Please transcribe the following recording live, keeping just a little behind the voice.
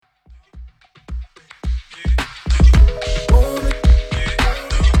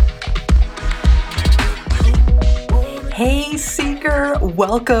Hey Seeker,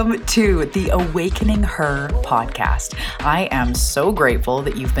 welcome to the Awakening Her podcast. I am so grateful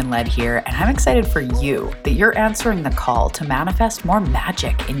that you've been led here, and I'm excited for you that you're answering the call to manifest more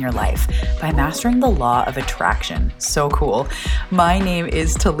magic in your life by mastering the law of attraction. So cool. My name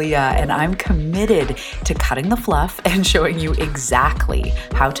is Talia, and I'm committed to cutting the fluff and showing you exactly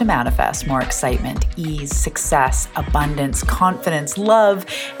how to manifest more excitement, ease, success, abundance, confidence, love,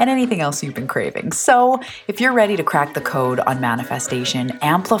 and anything else you've been craving. So if you're ready to crack the code on manifestation,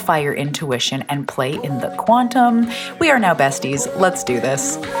 amplify your intuition, and play in the quantum, we are now besties. Let's do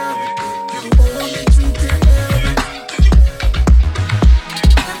this.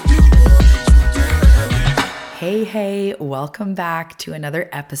 Hey, welcome back to another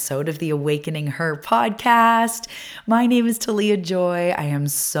episode of the Awakening Her podcast. My name is Talia Joy. I am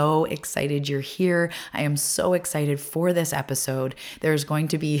so excited you're here. I am so excited for this episode. There's going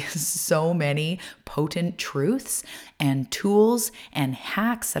to be so many potent truths and tools and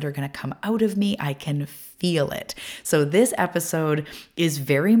hacks that are going to come out of me. I can feel it. So this episode is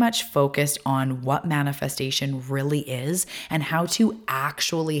very much focused on what manifestation really is and how to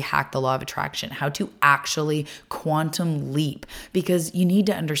actually hack the law of attraction, how to actually quantum leap, because you need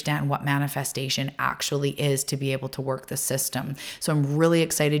to understand what manifestation actually is to be able to work the system. So I'm really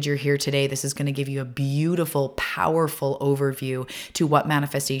excited you're here today. This is going to give you a beautiful, powerful overview to what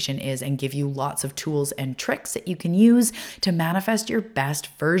manifestation is and give you lots of tools and tricks that you can use to manifest your best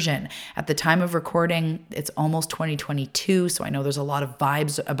version. At the time of recording, it's almost 2022, so I know there's a lot of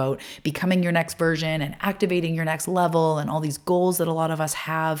vibes about becoming your next version and activating your next level and all these goals that a lot of us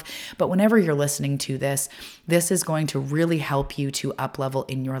have. But whenever you're listening to this, this is going to really help you to up-level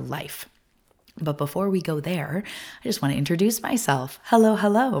in your life. But before we go there, I just want to introduce myself.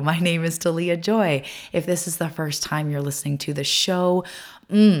 Hello. My name is Talia Joy. If this is the first time you're listening to the show,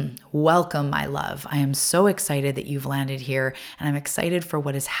 welcome, my love. I am so excited that you've landed here, and I'm excited for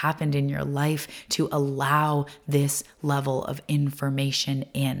what has happened in your life to allow this level of information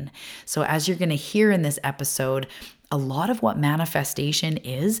in. So as you're going to hear in this episode, a lot of what manifestation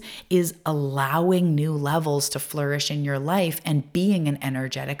is allowing new levels to flourish in your life and being an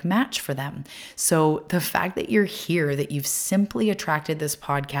energetic match for them. So the fact that you're here, that you've simply attracted this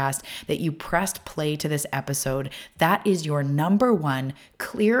podcast, that you pressed play to this episode, that is your number one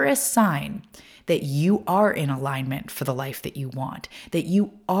clearest sign that you are in alignment for the life that you want, that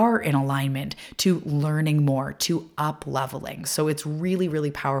you are in alignment to learning more, to up-leveling. So it's really, really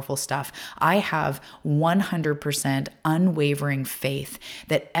powerful stuff. I have 100% unwavering faith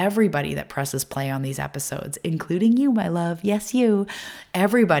that everybody that presses play on these episodes, including you, my love, yes, you,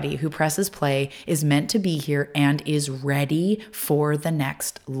 everybody who presses play is meant to be here and is ready for the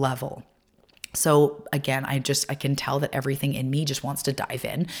next level. So again, I can tell that everything in me just wants to dive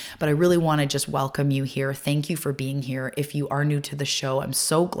in, but I really want to just welcome you here. Thank you for being here. If you are new to the show, I'm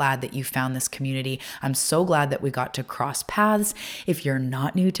so glad that you found this community. I'm so glad that we got to cross paths. If you're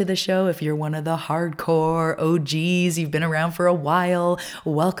not new to the show, if you're one of the hardcore OGs, you've been around for a while,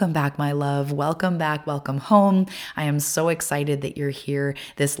 welcome back, my love. Welcome back. Welcome home. I am so excited that you're here.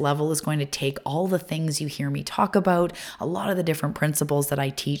 This level is going to take all the things you hear me talk about, a lot of the different principles that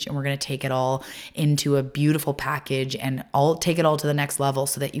I teach, and we're going to take it all into a beautiful package and take it all to the next level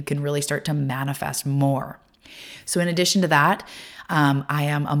so that you can really start to manifest more. So in addition to that, I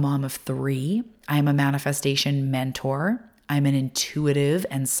am a mom of 3. I am a manifestation mentor. I'm an intuitive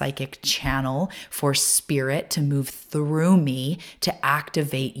and psychic channel for spirit to move through me to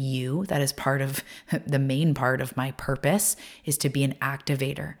activate you. That is part of the main part of my purpose, is to be an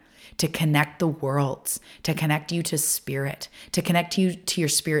activator, to connect the worlds, to connect you to spirit, to connect you to your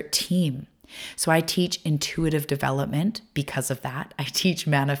spirit team. So I teach intuitive development because of that. I teach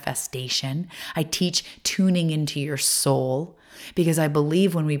manifestation. I teach tuning into your soul because I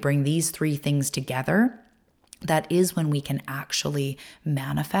believe when we bring these 3 things together, that is when we can actually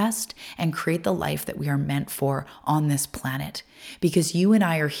manifest and create the life that we are meant for on this planet. Because you and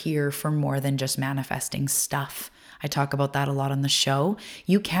I are here for more than just manifesting stuff. I talk about that a lot on the show.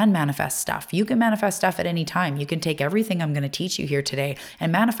 You can manifest stuff. You can manifest stuff at any time. You can take everything I'm going to teach you here today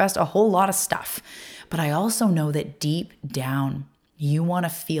and manifest a whole lot of stuff. But I also know that deep down, you want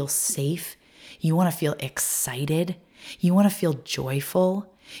to feel safe. You want to feel excited. You want to feel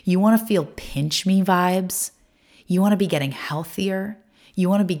joyful. You want to feel pinch me vibes. You want to be getting healthier. You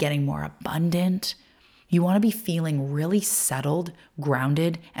want to be getting more abundant. You want to be feeling really settled,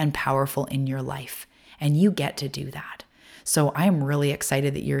 grounded, and powerful in your life. And you get to do that. So I'm really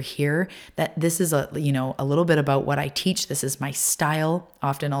excited that you're here, that this is a little bit about what I teach. This is my style.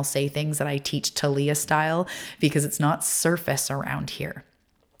 Often I'll say things that I teach Talia style because it's not surface around here.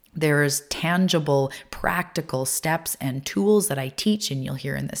 There's tangible, practical steps and tools that I teach, and you'll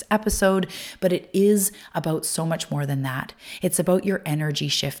hear in this episode, but it is about so much more than that. It's about your energy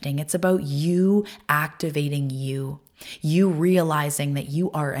shifting. It's about you activating you realizing that you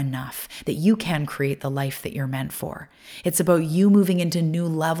are enough, that you can create the life that you're meant for. It's about you moving into new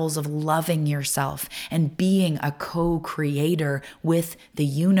levels of loving yourself and being a co-creator with the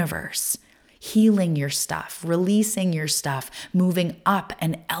universe. Healing your stuff, releasing your stuff, moving up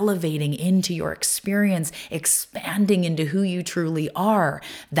and elevating into your experience, expanding into who you truly are.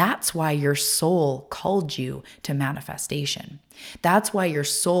 That's why your soul called you to manifestation. That's why your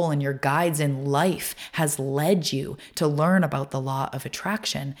soul and your guides in life has led you to learn about the law of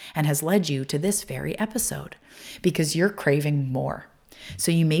attraction and has led you to this very episode, because you're craving more.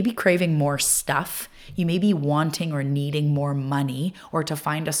 So you may be craving more stuff. You may be wanting or needing more money, or to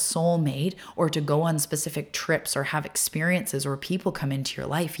find a soulmate, or to go on specific trips or have experiences or people come into your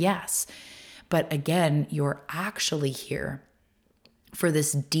life. Yes. But again, you're actually here for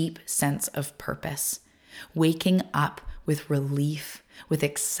this deep sense of purpose, waking up with relief, with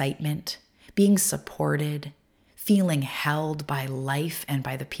excitement, being supported, feeling held by life and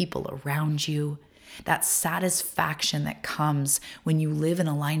by the people around you. That satisfaction that comes when you live in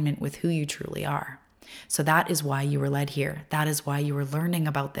alignment with who you truly are. So that is why you were led here. That is why you were learning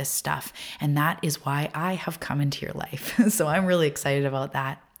about this stuff. And that is why I have come into your life. So I'm really excited about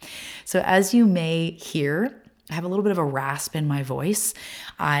that. So as you may hear, I have a little bit of a rasp in my voice.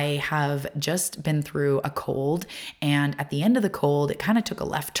 I have just been through a cold, and at the end of the cold, it kind of took a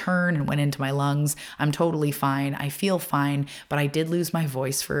left turn and went into my lungs. I'm totally fine. I feel fine, but I did lose my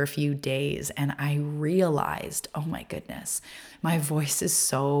voice for a few days, and I realized, oh my goodness, my voice is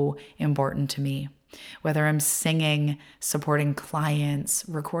so important to me. Whether I'm singing, supporting clients,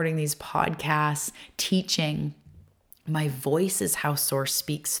 recording these podcasts, teaching, my voice is how Source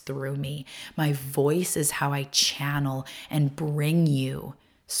speaks through me. My voice is how I channel and bring you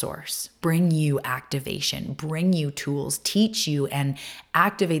Source, bring you activation, bring you tools, teach you and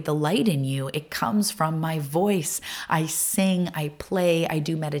activate the light in you. It comes from my voice. I sing, I play, I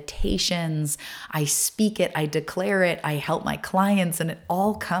do meditations, I speak it, I declare it, I help my clients, and it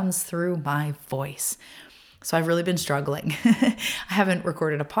all comes through my voice. So I've really been struggling. I haven't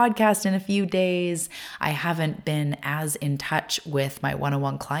recorded a podcast in a few days. I haven't been as in touch with my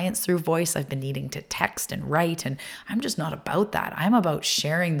one-on-one clients through voice. I've been needing to text and write, and I'm just not about that. I'm about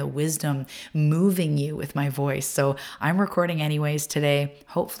sharing the wisdom, moving you with my voice. So I'm recording anyways today.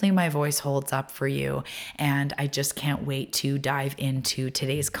 Hopefully my voice holds up for you, and I just can't wait to dive into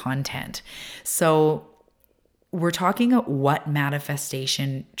today's content. So we're talking about what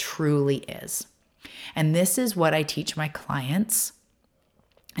manifestation truly is. And this is what I teach my clients.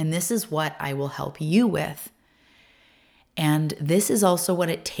 And this is what I will help you with. And this is also what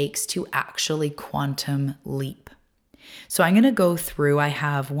it takes to actually quantum leap. So I'm going to go through, I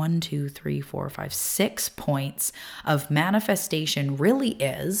have 6 points of manifestation really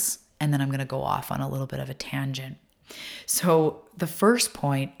is, and then I'm going to go off on a little bit of a tangent. So the first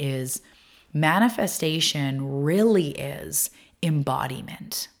point is manifestation really is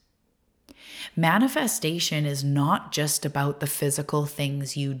embodiment. Manifestation is not just about the physical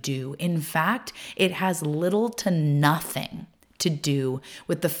things you do. In fact, it has little to nothing to do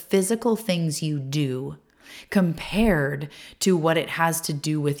with the physical things you do compared to what it has to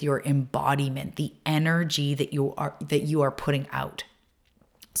do with your embodiment, the energy that you are putting out.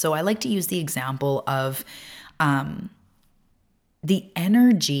 So I like to use the example of the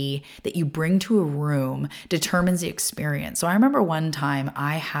energy that you bring to a room determines the experience. So I remember one time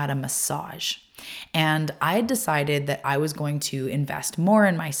I had a massage, and I had decided that I was going to invest more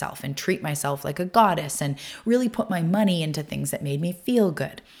in myself and treat myself like a goddess and really put my money into things that made me feel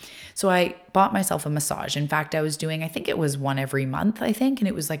good. So I bought myself a massage. In fact, I was doing, I think it was one every month, and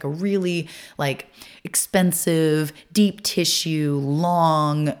it was like a really expensive, deep tissue,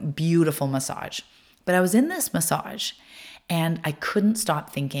 long, beautiful massage. But I was in this massage, and I couldn't stop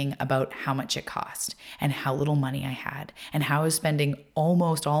thinking about how much it cost and how little money I had and how I was spending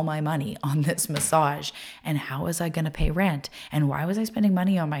almost all my money on this massage, and how was I going to pay rent, and why was I spending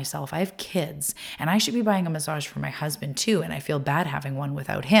money on myself? I have kids, and I should be buying a massage for my husband too, and I feel bad having one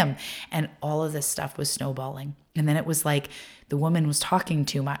without him. And all of this stuff was snowballing. And then it was like the woman was talking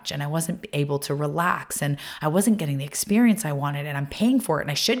too much, and I wasn't able to relax, and I wasn't getting the experience I wanted, and I'm paying for it,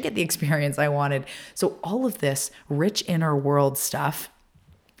 and I should get the experience I wanted. So all of this rich inner world stuff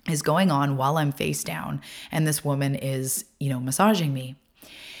is going on while I'm face down, and this woman is, massaging me.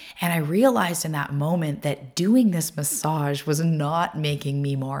 And I realized in that moment that doing this massage was not making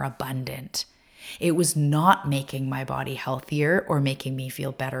me more abundant. It was not making my body healthier or making me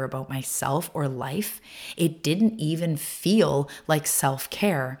feel better about myself or life. It didn't even feel like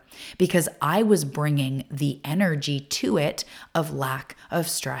self-care because I was bringing the energy to it of lack, of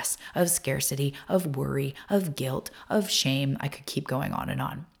stress, of scarcity, of worry, of guilt, of shame. I could keep going on and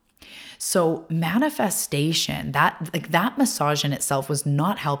on. So manifestation, that massage in itself was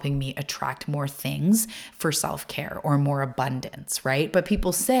not helping me attract more things for self-care or more abundance, right? But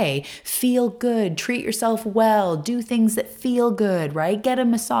people say, feel good, treat yourself well, do things that feel good, right? Get a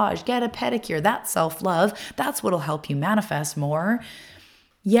massage, get a pedicure. That's self-love. That's what'll help you manifest more.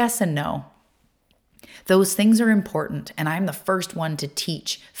 Yes and no. Those things are important. And I'm the first one to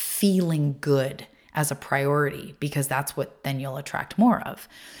teach feeling good as a priority because that's what then you'll attract more of.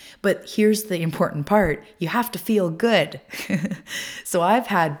 But here's the important part. You have to feel good. So I've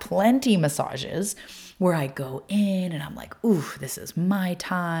had plenty massages where I go in and I'm like, ooh, this is my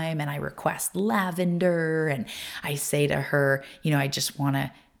time. And I request lavender. And I say to her, I just want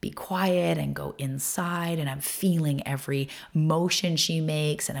to be quiet and go inside. And I'm feeling every motion she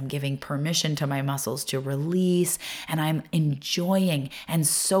makes. And I'm giving permission to my muscles to release. And I'm enjoying and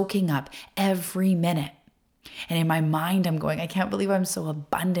soaking up every minute. And in my mind, I'm going, I can't believe I'm so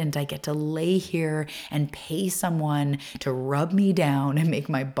abundant. I get to lay here and pay someone to rub me down and make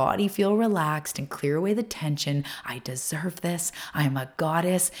my body feel relaxed and clear away the tension. I deserve this. I'm a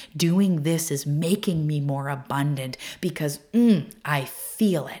goddess. Doing this is making me more abundant because I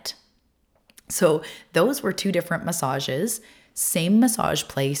feel it. So those were two different massages, same massage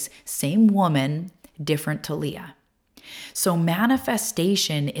place, same woman, different Talia. So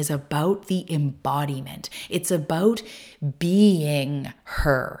manifestation is about the embodiment. It's about being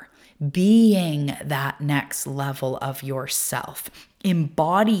her, being that next level of yourself,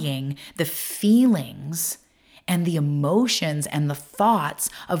 embodying the feelings and the emotions and the thoughts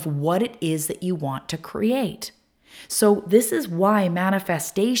of what it is that you want to create. So this is why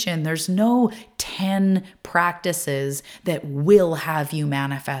manifestation, there's no 10 practices that will have you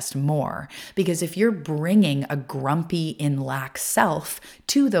manifest more. Because if you're bringing a grumpy in lack self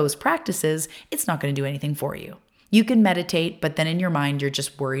to those practices, it's not going to do anything for you. You can meditate, but then in your mind, you're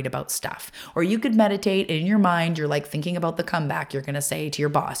just worried about stuff. Or you could meditate and in your mind, you're like thinking about the comeback you're going to say to your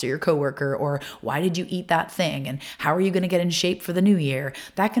boss or your coworker, or why did you eat that thing? And how are you going to get in shape for the new year?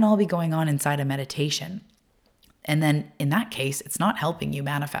 That can all be going on inside a meditation. And then in that case, it's not helping you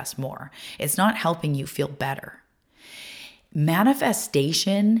manifest more. It's not helping you feel better.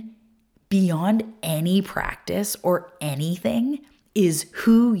 Manifestation beyond any practice or anything is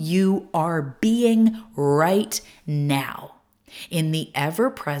who you are being right now. In the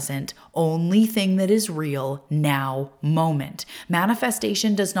ever-present, only thing that is real now moment.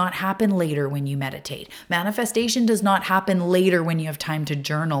 Manifestation does not happen later when you meditate. Manifestation does not happen later when you have time to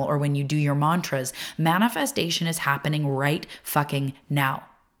journal or when you do your mantras. Manifestation is happening right fucking now,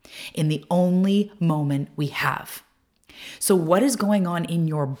 in the only moment we have. So what is going on in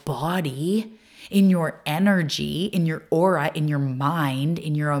your body, in your energy, in your aura, in your mind,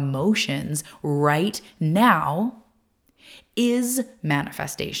 in your emotions right now is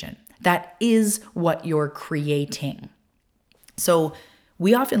manifestation. That is what you're creating. So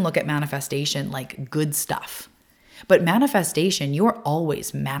we often look at manifestation like good stuff. But manifestation, you are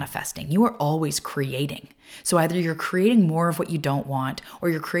always manifesting. You are always creating. So either you're creating more of what you don't want or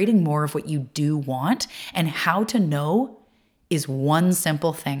you're creating more of what you do want. And how to know is one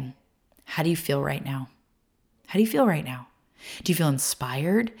simple thing. How do you feel right now? How do you feel right now? Do you feel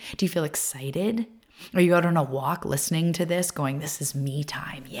inspired? Do you feel excited? Are you out on a walk listening to this going, this is me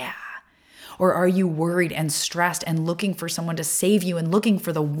time? Yeah. Or are you worried and stressed and looking for someone to save you and looking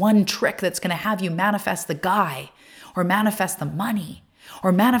for the one trick that's going to have you manifest the guy or manifest the money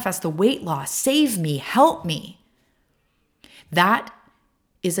or manifest the weight loss? Save me, help me. That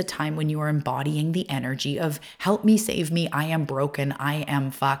is a time when you are embodying the energy of help me, save me, I am broken, I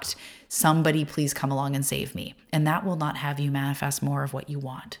am fucked. Somebody please come along and save me. And that will not have you manifest more of what you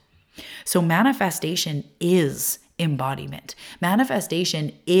want. So manifestation is embodiment.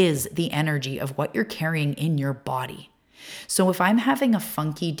 Manifestation is the energy of what you're carrying in your body. So if I'm having a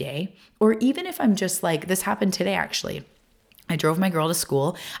funky day, or even if I'm just like, this happened today actually, I drove my girl to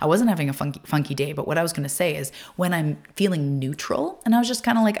school. I wasn't having a funky day, but what I was going to say is when I'm feeling neutral, and I was just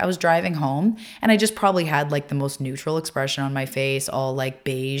kind of like, I was driving home and I just probably had like the most neutral expression on my face, all like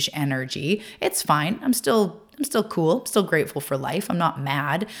beige energy. It's fine. I'm still cool. I'm still grateful for life. I'm not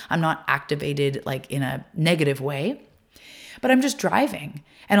mad. I'm not activated like in a negative way, but I'm just driving.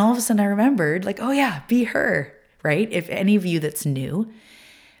 And all of a sudden I remembered like, oh yeah, be her, right? If any of you that's new,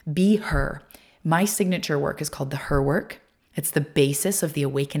 be her. My signature work is called the Her Work. It's the basis of the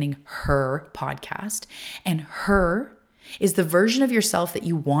Awakening Her podcast. And her is the version of yourself that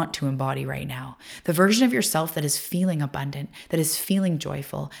you want to embody right now. The version of yourself that is feeling abundant, that is feeling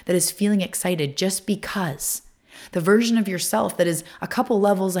joyful, that is feeling excited just because. The version of yourself that is a couple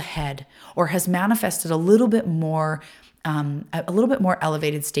levels ahead or has manifested a little bit more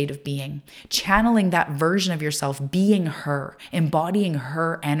elevated state of being, channeling that version of yourself, being her, embodying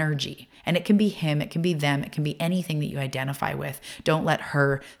her energy. And it can be him, it can be them, it can be anything that you identify with. Don't let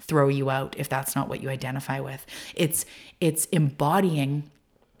her throw you out if that's not what you identify with. It's embodying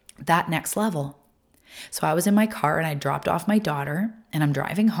that next level. So I was in my car and I dropped off my daughter and I'm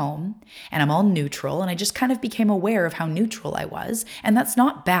driving home and I'm all neutral and I just kind of became aware of how neutral I was. And that's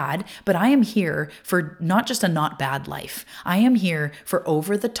not bad, but I am here for not just a not bad life. I am here for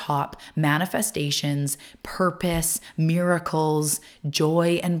over the top manifestations, purpose, miracles,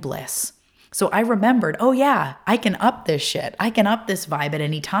 joy, and bliss. So I remembered, oh yeah, I can up this shit. I can up this vibe at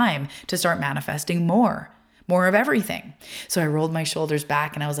any time to start manifesting more of everything. So I rolled my shoulders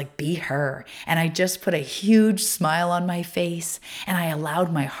back and I was like, be her. And I just put a huge smile on my face and I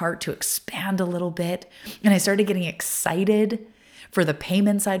allowed my heart to expand a little bit. And I started getting excited for the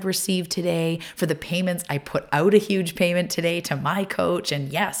payments I'd received today, for the payments. I put out a huge payment today to my coach. And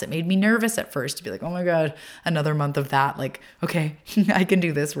yes, it made me nervous at first to be like, oh my God, another month of that. Like, okay, I can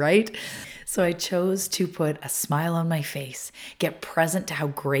do this, right? So I chose to put a smile on my face, get present to how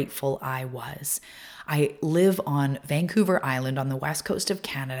grateful I was. I live on Vancouver Island on the west coast of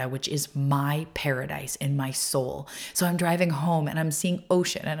Canada, which is my paradise in my soul. So I'm driving home and I'm seeing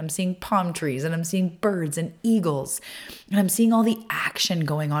ocean and I'm seeing palm trees and I'm seeing birds and eagles and I'm seeing all the action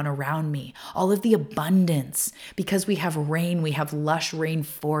going on around me, all of the abundance, because we have rain, we have lush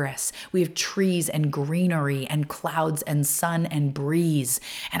rainforests, we have trees and greenery and clouds and sun and breeze.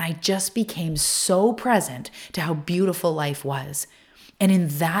 And I just became so present to how beautiful life was. And in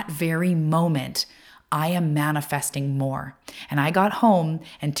that very moment, I am manifesting more. And I got home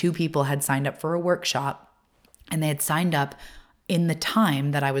and 2 people had signed up for a workshop and they had signed up in the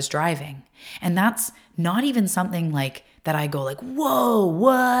time that I was driving. And that's not even something like that I go like, whoa,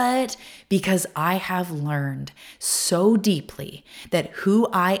 what? Because I have learned so deeply that who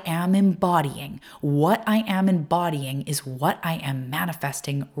I am embodying, what I am embodying is what I am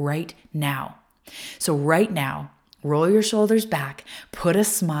manifesting right now. So right now, roll your shoulders back, put a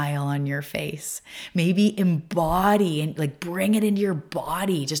smile on your face, maybe embody and like bring it into your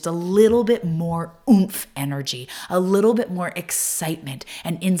body, just a little bit more oomph energy, a little bit more excitement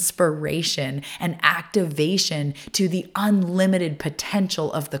and inspiration and activation to the unlimited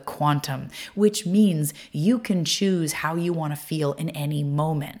potential of the quantum, which means you can choose how you want to feel in any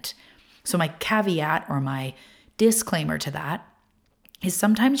moment. So my caveat or my disclaimer to that is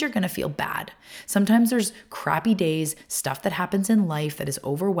sometimes you're going to feel bad. Sometimes there's crappy days, stuff that happens in life that is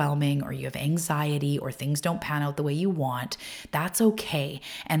overwhelming, or you have anxiety, or things don't pan out the way you want. That's okay.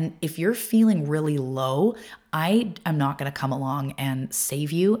 And if you're feeling really low, I am not going to come along and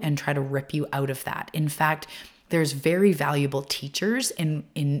save you and try to rip you out of that. In fact, there's very valuable teachers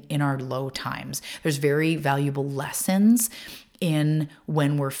in our low times. There's very valuable lessons in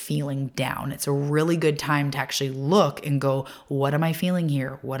when we're feeling down. It's a really good time to actually look and go, what am I feeling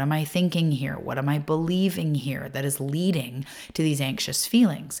here? What am I thinking here? What am I believing here that is leading to these anxious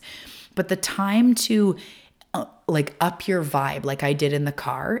feelings? But the time to like up your vibe like I did in the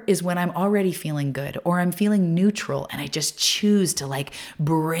car is when I'm already feeling good or I'm feeling neutral and I just choose to like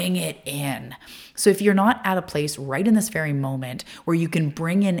bring it in. So if you're not at a place right in this very moment where you can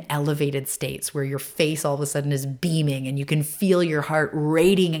bring in elevated states where your face all of a sudden is beaming and you can feel your heart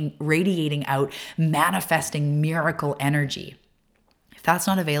radiating out, manifesting miracle energy, if that's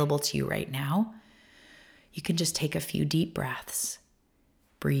not available to you right now, you can just take a few deep breaths.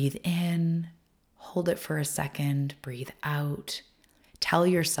 Breathe in. Hold it for a second, breathe out. Tell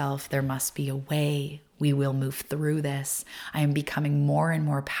yourself there must be a way. We will move through this. I am becoming more and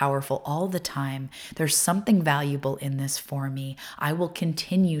more powerful all the time. There's something valuable in this for me. I will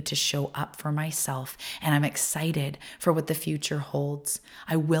continue to show up for myself, and I'm excited for what the future holds.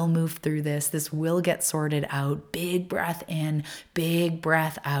 I will move through this. This will get sorted out. Big breath in, big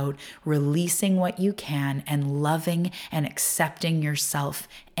breath out, releasing what you can and loving and accepting yourself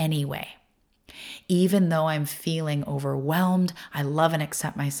anyway. Even though I'm feeling overwhelmed, I love and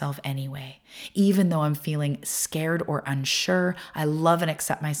accept myself anyway. Even though I'm feeling scared or unsure, I love and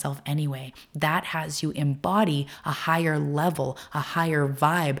accept myself anyway. That has you embody a higher level, a higher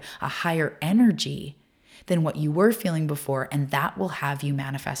vibe, a higher energy than what you were feeling before, and that will have you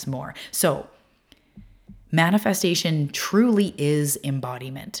manifest more. So Manifestation truly is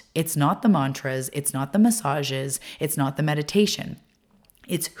embodiment. It's not the mantras, it's not the massages, it's not the meditation.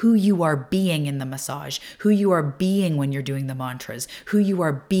 It's who you are being in the massage, who you are being when you're doing the mantras, who you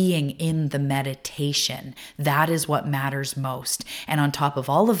are being in the meditation. That is what matters most. And on top of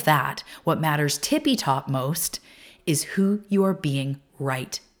all of that, what matters tippy top most is who you are being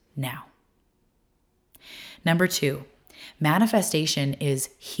right now. Number 2, manifestation is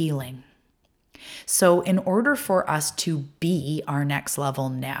healing. So in order for us to be our next level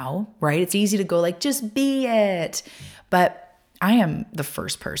now, right? It's easy to go like, just be it. But I am the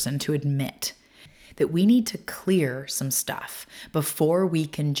first person to admit that we need to clear some stuff before we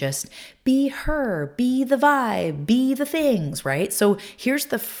can just be her, be the vibe, be the things, right? So here's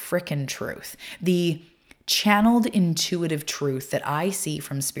the frickin' truth. The channeled intuitive truth that I see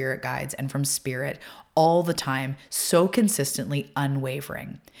from spirit guides and from spirit all the time, so consistently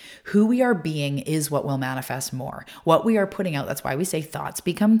unwavering. Who we are being is what will manifest more. What we are putting out, that's why we say thoughts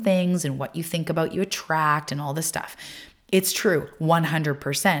become things, and what you think about you attract and all this stuff. It's true,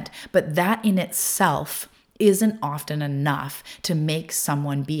 100%, but that in itself isn't often enough to make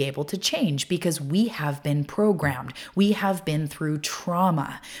someone be able to change, because we have been programmed. We have been through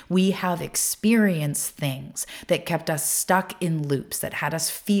trauma. We have experienced things that kept us stuck in loops, that had us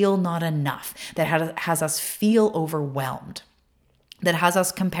feel not enough, that has us feel overwhelmed, that has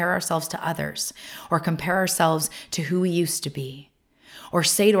us compare ourselves to others, or compare ourselves to who we used to be, or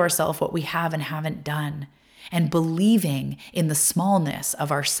say to ourselves what we have and haven't done, and believing in the smallness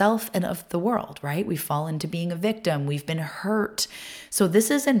of ourself and of the world, right? We fall into being a victim. We've been hurt. So this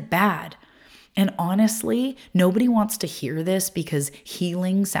isn't bad. And honestly, nobody wants to hear this because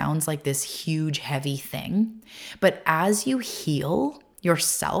healing sounds like this huge, heavy thing. But as you heal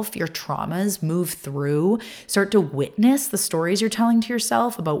yourself, your traumas, move through, start to witness the stories you're telling to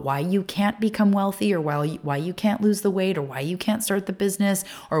yourself about why you can't become wealthy, or why you can't lose the weight, or why you can't start the business,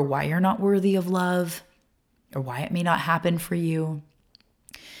 or why you're not worthy of love, or why it may not happen for you.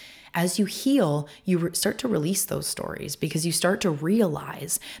 As you heal, you start to release those stories, because you start to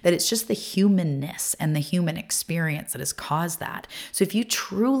realize that it's just the humanness and the human experience that has caused that. So if you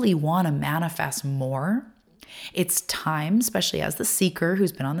truly want to manifest more, it's time, especially as the seeker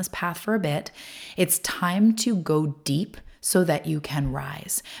who's been on this path for a bit, it's time to go deep so that you can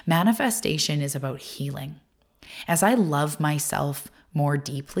rise. Manifestation is about healing. As I love myself more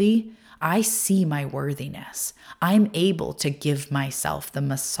deeply, I see my worthiness. I'm able to give myself the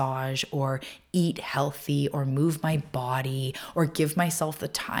massage, or eat healthy, or move my body, or give myself the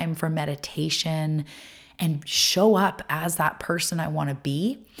time for meditation, and show up as that person I want to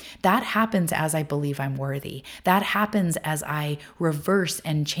be. That happens as I believe I'm worthy. That happens as I reverse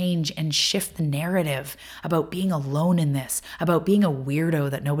and change and shift the narrative about being alone in this, about being a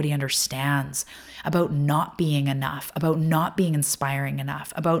weirdo that nobody understands, about not being enough, about not being inspiring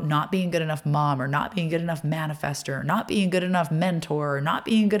enough, about not being good enough mom, or not being good enough manifester, or not being good enough mentor, or not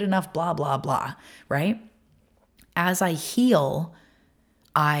being good enough blah, blah, blah, right? As I heal,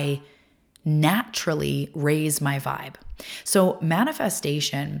 I naturally raise my vibe. So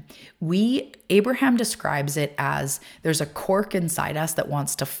manifestation, Abraham describes it as there's a cork inside us that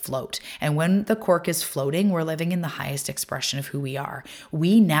wants to float. And when the cork is floating, we're living in the highest expression of who we are.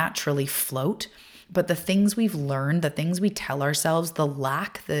 We naturally float, but the things we've learned, the things we tell ourselves, the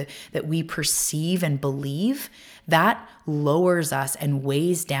lack that we perceive and believe, that lowers us and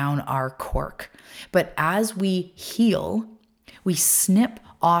weighs down our cork. But as we heal, we snip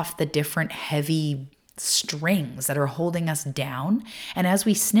off the different heavy strings that are holding us down. And as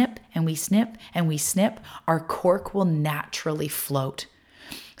we snip and we snip and we snip, our cork will naturally float.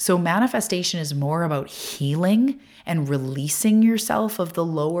 So manifestation is more about healing and releasing yourself of the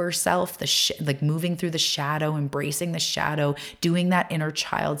lower self, like moving through the shadow, embracing the shadow, doing that inner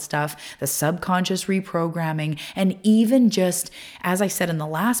child stuff, the subconscious reprogramming, and even just, as I said in the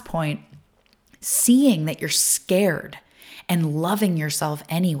last point, seeing that you're scared and loving yourself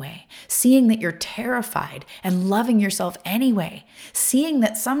anyway, seeing that you're terrified and loving yourself anyway, seeing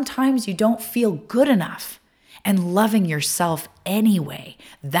that sometimes you don't feel good enough and loving yourself anyway.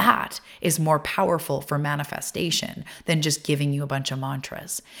 That is more powerful for manifestation than just giving you a bunch of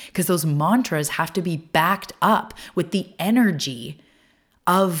mantras, because those mantras have to be backed up with the energy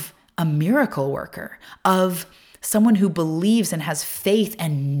of a miracle worker, of someone who believes and has faith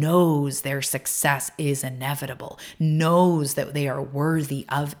and knows their success is inevitable, knows that they are worthy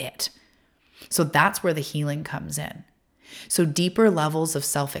of it. So that's where the healing comes in. So deeper levels of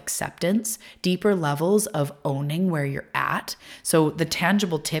self-acceptance, deeper levels of owning where you're at. So the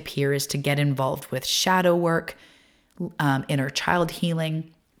tangible tip here is to get involved with shadow work, inner child healing,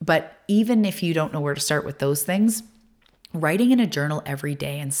 But even if you don't know where to start with those things, writing in a journal every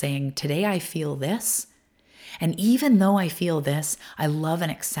day and saying, today I feel this. And even though I feel this, I love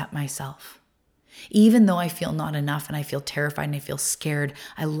and accept myself. Even though I feel not enough and I feel terrified and I feel scared,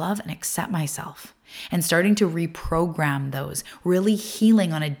 I love and accept myself. And starting to reprogram those, really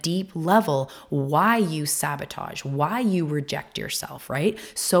healing on a deep level why you sabotage, why you reject yourself, right?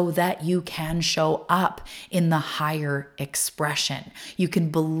 So that you can show up in the higher expression. You can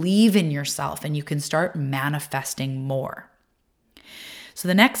believe in yourself and you can start manifesting more. So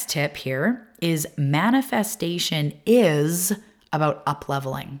the next tip here is manifestation is about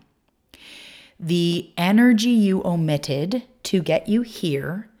up-leveling. The energy you omitted to get you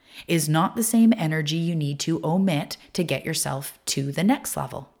here is not the same energy you need to omit to get yourself to the next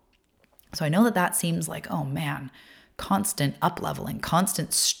level. So I know that seems like, oh man, constant up-leveling,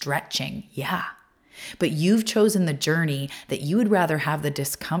 constant stretching. Yeah. But you've chosen the journey that you would rather have the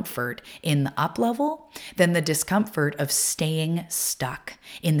discomfort in the up level than the discomfort of staying stuck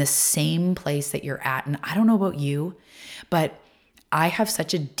in the same place that you're at. And I don't know about you, but I have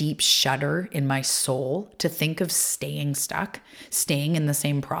such a deep shudder in my soul to think of staying stuck, staying in the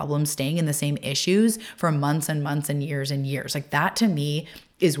same problem, staying in the same issues for months and months and years. Like that to me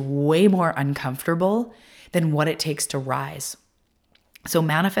is way more uncomfortable than what it takes to rise. So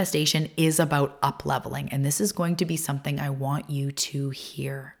manifestation is about up-leveling, and this is going to be something I want you to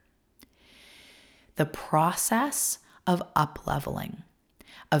hear. The process of up-leveling,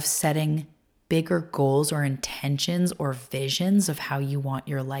 of setting bigger goals or intentions or visions of how you want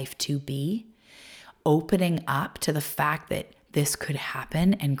your life to be, opening up to the fact that this could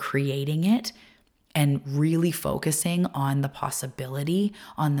happen and creating it and really focusing on the possibility,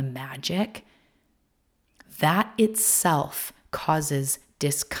 on the magic, that itself causes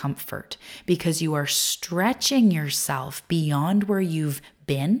discomfort because you are stretching yourself beyond where you've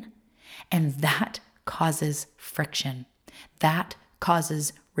been, and that causes friction. That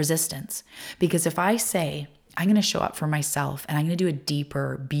causes resistance. Because if I say, I'm going to show up for myself and I'm going to do a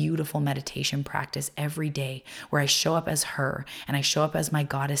deeper, beautiful meditation practice every day where I show up as her and I show up as my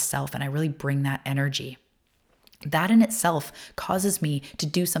goddess self and I really bring that energy, that in itself causes me to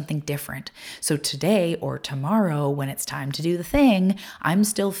do something different. So today or tomorrow, when it's time to do the thing, I'm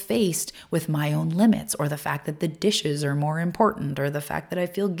still faced with my own limits, or the fact that the dishes are more important, or the fact that I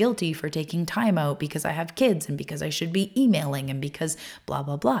feel guilty for taking time out because I have kids and because I should be emailing and because blah,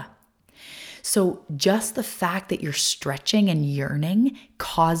 blah, blah. So just the fact that you're stretching and yearning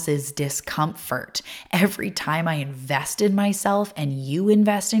causes discomfort. Every time I invest in myself and you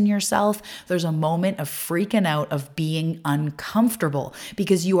invest in yourself, there's a moment of freaking out, of being uncomfortable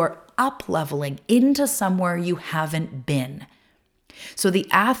because you are up-leveling into somewhere you haven't been. So the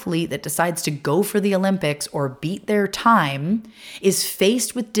athlete that decides to go for the Olympics or beat their time is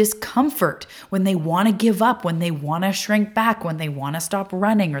faced with discomfort when they want to give up, when they want to shrink back, when they want to stop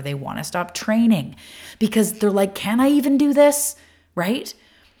running or they want to stop training because they're like, can I even do this? Right?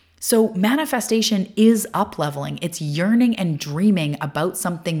 So manifestation is up-leveling. It's yearning and dreaming about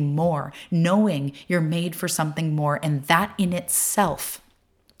something more, knowing you're made for something more, and that in itself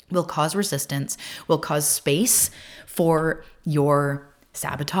will cause resistance, will cause space for your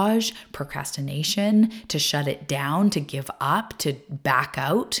sabotage, procrastination, to shut it down, to give up, to back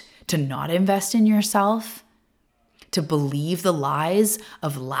out, to not invest in yourself, to believe the lies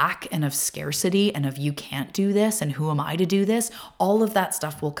of lack and of scarcity and of you can't do this and who am I to do this. All of that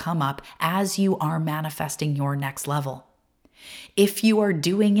stuff will come up as you are manifesting your next level. If you are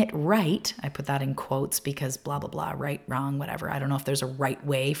doing it right, I put that in quotes because blah, blah, blah, right, wrong, whatever. I don't know if there's a right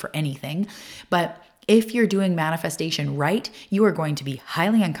way for anything, but if you're doing manifestation right, you are going to be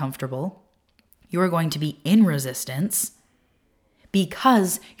highly uncomfortable. You are going to be in resistance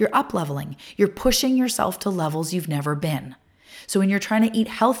because you're up-leveling. You're pushing yourself to levels you've never been. So when you're trying to eat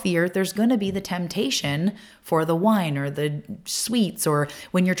healthier, there's going to be the temptation for the wine or the sweets, or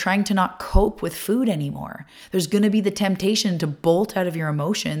when you're trying to not cope with food anymore, there's going to be the temptation to bolt out of your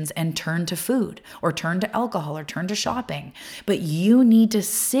emotions and turn to food or turn to alcohol or turn to shopping. But you need to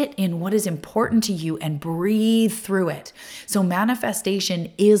sit in what is important to you and breathe through it. So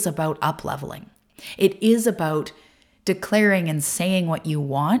manifestation is about up-leveling. It is about declaring and saying what you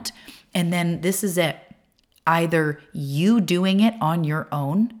want. And then this is it. Either you doing it on your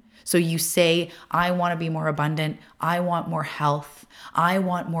own. So you say, I want to be more abundant. I want more health. I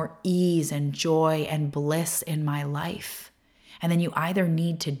want more ease and joy and bliss in my life. And then you either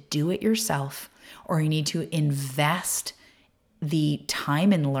need to do it yourself or you need to invest the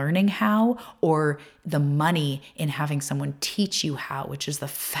time in learning how or the money in having someone teach you how, which is the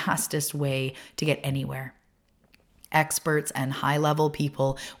fastest way to get anywhere. Experts and high-level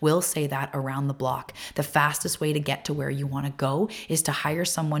people will say that around the block. The fastest way to get to where you want to go is to hire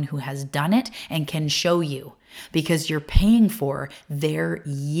someone who has done it and can show you, because you're paying for their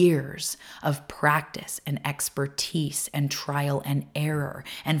years of practice and expertise and trial and error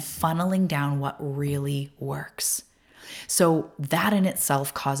and funneling down what really works. So that in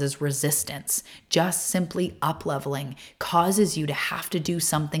itself causes resistance. Just simply up-leveling causes you to have to do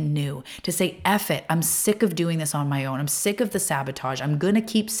something new, to say, F it, I'm sick of doing this on my own. I'm sick of the sabotage. I'm going to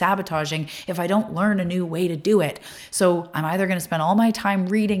keep sabotaging if I don't learn a new way to do it. So I'm either going to spend all my time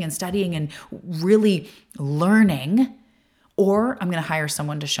reading and studying and really learning, or I'm going to hire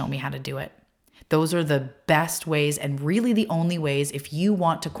someone to show me how to do it. Those are the best ways and really the only ways if you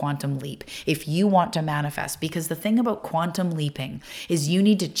want to quantum leap, if you want to manifest. Because the thing about quantum leaping is you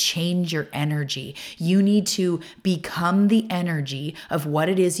need to change your energy. You need to become the energy of what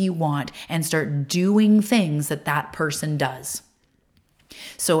it is you want and start doing things that that person does.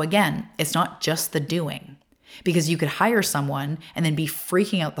 So again, it's not just the doing. Because you could hire someone and then be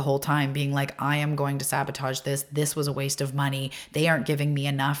freaking out the whole time, being like, I am going to sabotage this. This was a waste of money. They aren't giving me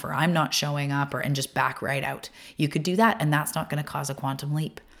enough, or I'm not showing up, and just back right out. You could do that, and that's not going to cause a quantum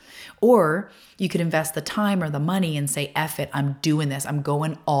leap. Or you could invest the time or the money and say, F it, I'm doing this. I'm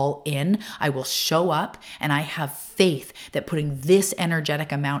going all in. I will show up, and I have faith that putting this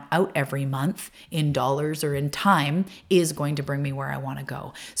energetic amount out every month in dollars or in time is going to bring me where I want to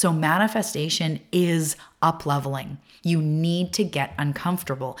go. So manifestation is up-leveling. You need to get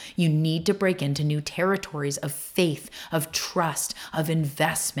uncomfortable. You need to break into new territories of faith, of trust, of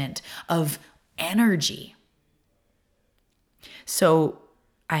investment, of energy. So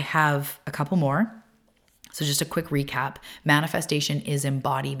I have a couple more. So just a quick recap. Manifestation is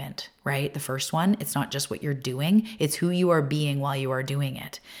embodiment, right? The first one, it's not just what you're doing, it's who you are being while you are doing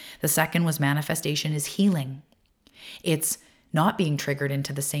it. The second was manifestation is healing. It's not being triggered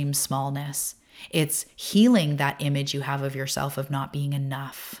into the same smallness. It's healing that image you have of yourself of not being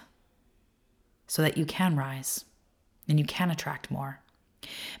enough so that you can rise and you can attract more.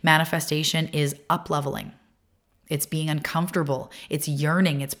 Manifestation is up-leveling. It's being uncomfortable. It's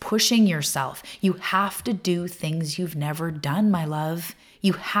yearning. It's pushing yourself. You have to do things you've never done, my love.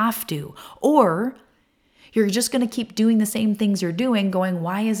 You have to. Or you're just going to keep doing the same things you're doing, going,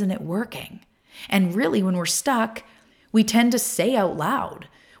 why isn't it working? And really, when we're stuck, we tend to say out loud,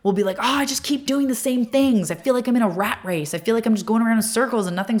 we'll be like, oh, I just keep doing the same things. I feel like I'm in a rat race. I feel like I'm just going around in circles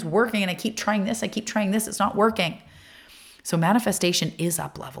and nothing's working. And I keep trying this. I keep trying this. It's not working. So manifestation is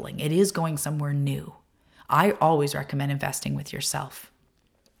up-leveling. It is going somewhere new. I always recommend investing in yourself,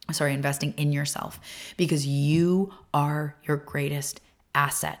 because you are your greatest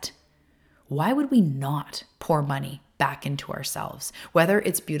asset. Why would we not pour money back into ourselves? Whether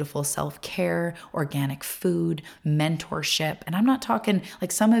it's beautiful self-care, organic food, mentorship. And I'm not talking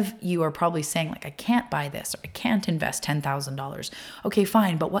like some of you are probably saying like, I can't buy this or I can't invest $10,000. Okay,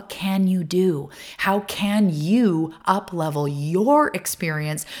 fine. But what can you do? How can you up-level your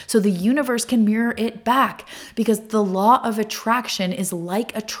experience so the universe can mirror it back? Because the law of attraction is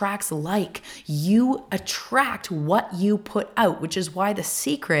like attracts like. You attract what you put out, which is why The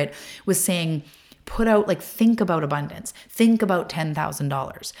Secret was saying, put out, like, think about abundance, think about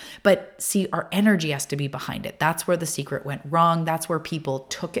 $10,000. But see, our energy has to be behind it. That's where The Secret went wrong. That's where people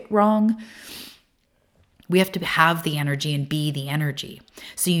took it wrong. We have to have the energy and be the energy.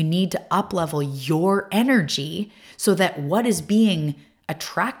 So you need to up-level your energy so that what is being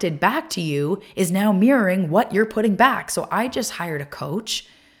attracted back to you is now mirroring what you're putting back. So I just hired a coach,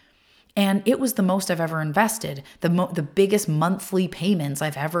 and it was the most I've ever invested, the biggest monthly payments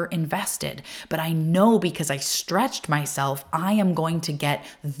I've ever invested. But I know because I stretched myself, I am going to get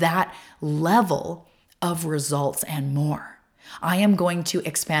that level of results and more. I am going to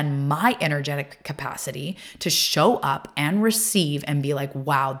expand my energetic capacity to show up and receive and be like,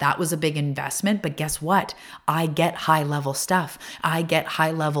 wow, that was a big investment. But guess what? I get high level stuff. I get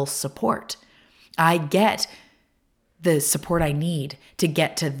high level support. I get the support I need to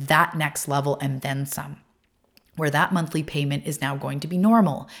get to that next level and then some, where that monthly payment is now going to be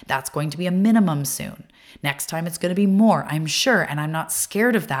normal. That's going to be a minimum soon. Next time it's going to be more, I'm sure. And I'm not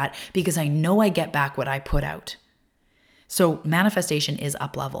scared of that because I know I get back what I put out. So manifestation is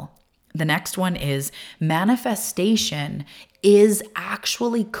up level. The next one is manifestation is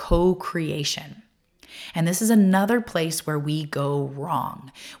actually co-creation. And this is another place where we go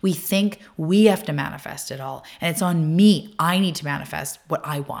wrong. We think we have to manifest it all. And it's on me. I need to manifest what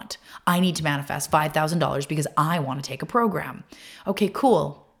I want. I need to manifest $5,000 because I want to take a program. Okay,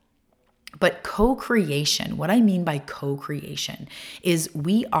 cool. But co-creation, what I mean by co-creation is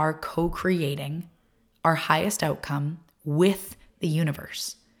we are co-creating our highest outcome with the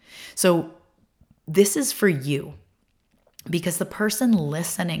universe. So this is for you, because the person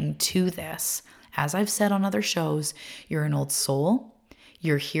listening to this, as I've said on other shows, you're an old soul.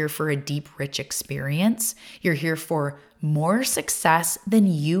 You're here for a deep, rich experience. You're here for more success than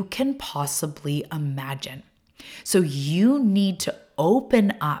you can possibly imagine. So you need to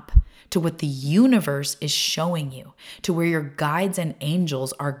open up to what the universe is showing you, to where your guides and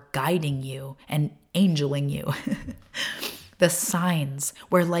angels are guiding you and angeling you. The signs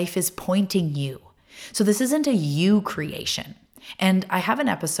where life is pointing you. So this isn't a you creation. And I have an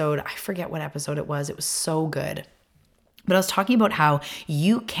episode, I forget what episode it was so good. But I was talking about how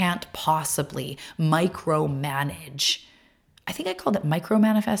you can't possibly micromanage. I think I called it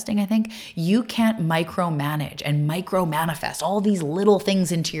micro-manifesting, I think. You can't micromanage and micro-manifest all these little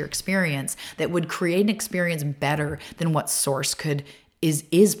things into your experience that would create an experience better than what source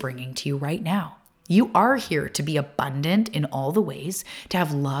is bringing to you right now. You are here to be abundant in all the ways, to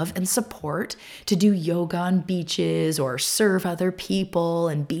have love and support, to do yoga on beaches or serve other people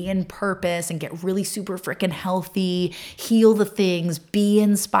and be in purpose and get really super freaking healthy, heal the things, be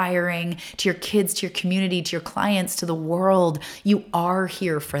inspiring to your kids, to your community, to your clients, to the world. You are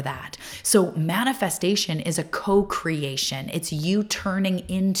here for that. So manifestation is a co-creation. It's you turning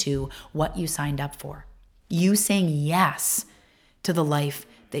into what you signed up for. You saying yes to the life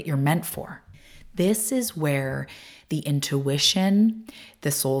that you're meant for. This is where the intuition, the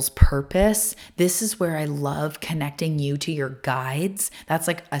soul's purpose, this is where I love connecting you to your guides. That's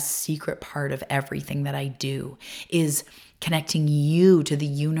like a secret part of everything that I do, is connecting you to the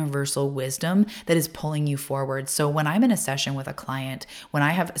universal wisdom that is pulling you forward. So when I'm in a session with a client, when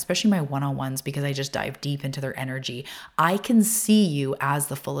I have, especially my one-on-ones, because I just dive deep into their energy, I can see you as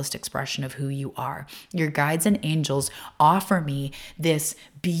the fullest expression of who you are. Your guides and angels offer me this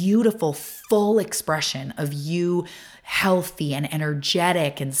beautiful, full expression of you, healthy and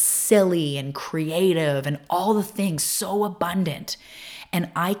energetic and silly and creative and all the things, so abundant. And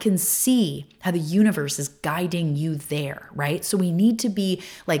I can see how the universe is guiding you there, right? So we need to be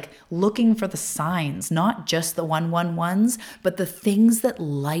like looking for the signs, not just the 111s, but the things that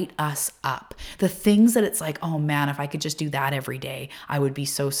light us up. The things that it's like, oh man, if I could just do that every day, I would be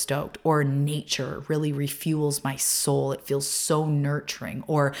so stoked. Or nature really refuels my soul. It feels so nurturing.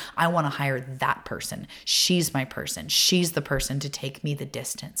 Or I want to hire that person. She's my person. She's the person to take me the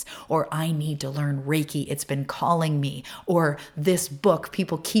distance. Or I need to learn Reiki. It's been calling me. Or this book,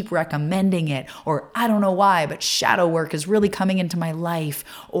 people keep recommending it, or I don't know why, but shadow work is really coming into my life,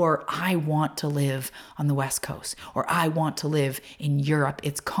 or I want to live on the West Coast, or I want to live in Europe.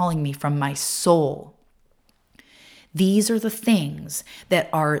 It's calling me from my soul. These are the things that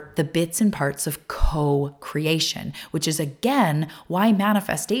are the bits and parts of co-creation, which is again why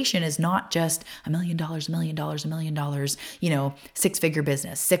manifestation is not just $1 million, $1 million, $1 million, six-figure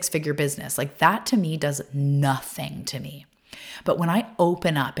business. Like that to me does nothing to me. But when I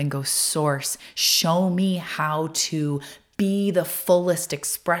open up and go, source, show me how to be the fullest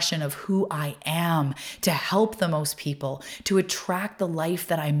expression of who I am, to help the most people, to attract the life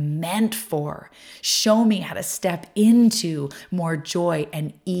that I'm meant for. Show me how to step into more joy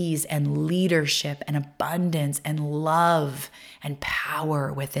and ease and leadership and abundance and love and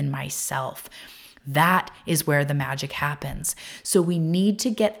power within myself. That is where the magic happens. So we need to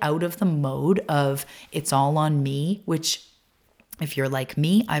get out of the mode of it's all on me, which if you're like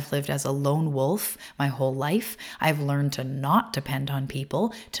me, I've lived as a lone wolf my whole life. I've learned to not depend on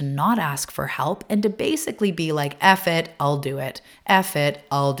people, to not ask for help, and to basically be like, F it, I'll do it. F it,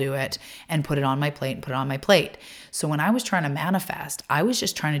 I'll do it. And put it on my plate. So when I was trying to manifest, I was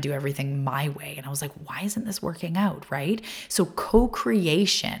just trying to do everything my way. And I was like, why isn't this working out, right? So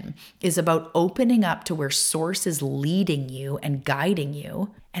co-creation is about opening up to where source is leading you and guiding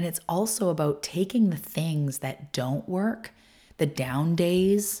you. And it's also about taking the things that don't work, the down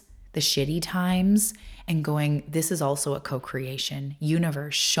days, the shitty times, and going, this is also a co-creation.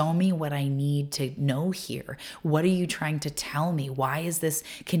 Universe, show me what I need to know here. What are you trying to tell me? Why is this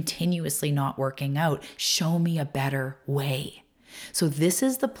continuously not working out? Show me a better way. So this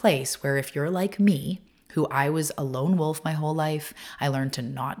is the place where if you're like me, who I was a lone wolf my whole life, I learned to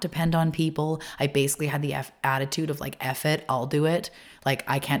not depend on people. I basically had the attitude of like, F it, I'll do it. Like,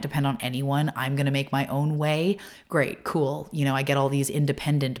 I can't depend on anyone. I'm going to make my own way. Great, cool. I get all these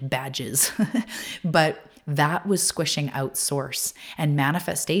independent badges. But that was squishing out source. And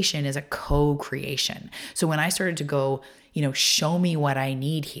manifestation is a co-creation. So when I started to go, show me what I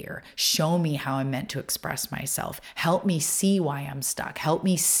need here. Show me how I'm meant to express myself. Help me see why I'm stuck. Help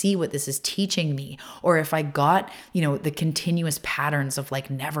me see what this is teaching me. Or if I got, the continuous patterns of like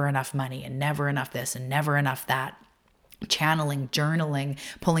never enough money and never enough this and never enough that, channeling, journaling,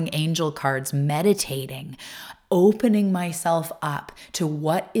 pulling angel cards, meditating, opening myself up to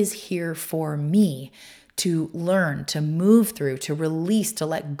what is here for me to learn, to move through, to release, to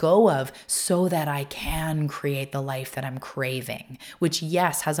let go of, so that I can create the life that I'm craving, which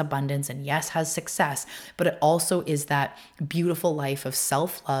yes, has abundance and yes, has success, but it also is that beautiful life of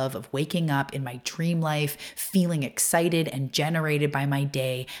self-love, of waking up in my dream life, feeling excited and generated by my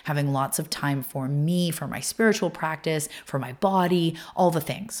day, having lots of time for me, for my spiritual practice, for my body, all the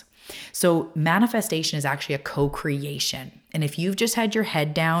things. So manifestation is actually a co-creation. And if you've just had your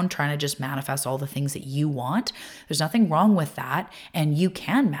head down trying to just manifest all the things that you want, there's nothing wrong with that. And you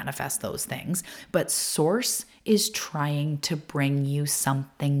can manifest those things. But Source is trying to bring you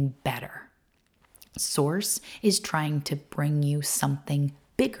something better. Source is trying to bring you something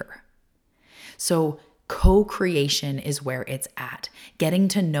bigger. So co-creation is where it's at. Getting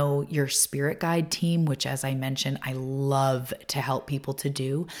to know your spirit guide team, which as I mentioned, I love to help people to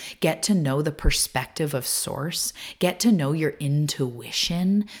do. Get to know the perspective of Source. Get to know your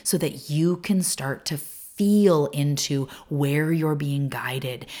intuition so that you can start to feel into where you're being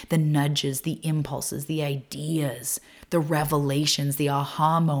guided, the nudges, the impulses, the ideas, the revelations, the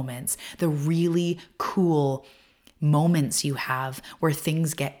aha moments, the really cool moments you have where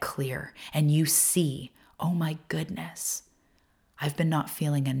things get clear and you see, oh my goodness, I've been not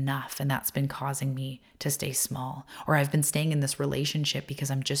feeling enough and that's been causing me to stay small. Or I've been staying in this relationship because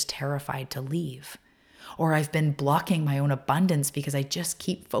I'm just terrified to leave. Or I've been blocking my own abundance because I just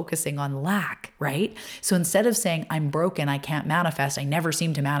keep focusing on lack, right? So instead of saying I'm broken, I can't manifest, I never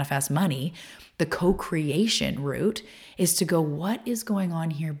seem to manifest money, the co-creation route is to go, what is going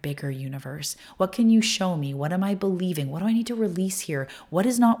on here, bigger universe? What can you show me? What am I believing? What do I need to release here? What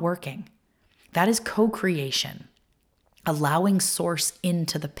is not working? That is co-creation. Allowing Source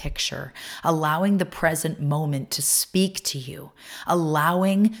into the picture, allowing the present moment to speak to you,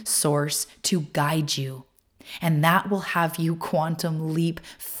 allowing Source to guide you. And that will have you quantum leap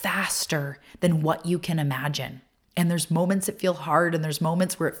faster than what you can imagine. And there's moments that feel hard and there's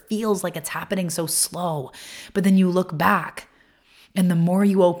moments where it feels like it's happening so slow. But then you look back and the more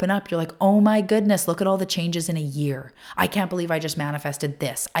you open up, you're like, oh my goodness, look at all the changes in a year. I can't believe I just manifested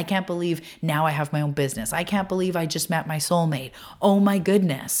this. I can't believe now I have my own business. I can't believe I just met my soulmate. Oh my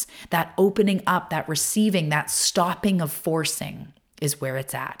goodness. That opening up, that receiving, that stopping of forcing is where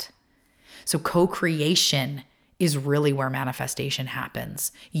it's at. So co-creation is really where manifestation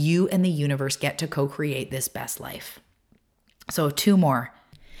happens. You and the universe get to co-create this best life. So 2 more.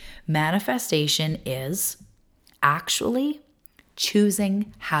 Manifestation is actually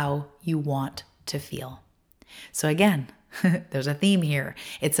choosing how you want to feel. So again, there's a theme here.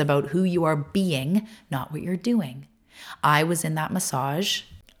 It's about who you are being, not what you're doing. I was in that massage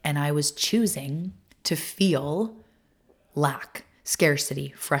and I was choosing to feel lack,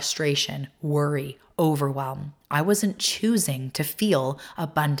 scarcity, frustration, worry, overwhelm. I wasn't choosing to feel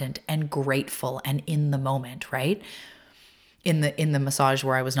abundant and grateful and in the moment, right? In the massage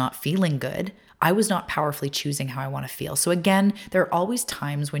where I was not feeling good, I was not powerfully choosing how I want to feel. So again, there are always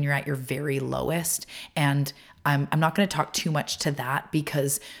times when you're at your very lowest, and I'm not going to talk too much to that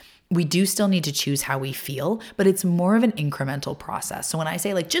because we do still need to choose how we feel, but it's more of an incremental process. So when I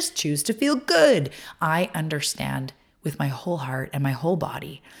say like, just choose to feel good, I understand with my whole heart and my whole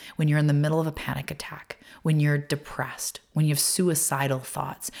body when you're in the middle of a panic attack, when you're depressed, when you have suicidal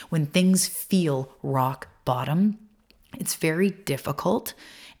thoughts, when things feel rock bottom, it's very difficult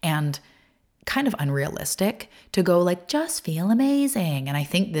and kind of unrealistic to go like, just feel amazing. And I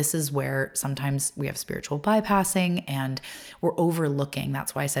think this is where sometimes we have spiritual bypassing and we're overlooking.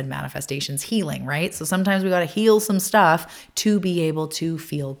 That's why I said manifestation's healing, right? So sometimes we got to heal some stuff to be able to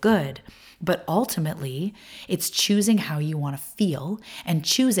feel good. But ultimately, it's choosing how you want to feel and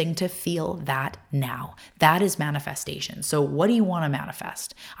choosing to feel that now. That is manifestation. So what do you want to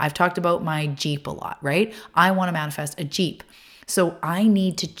manifest? I've talked about my Jeep a lot, right? I want to manifest a Jeep. So I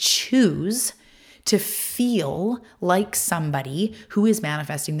need to choose to feel like somebody who is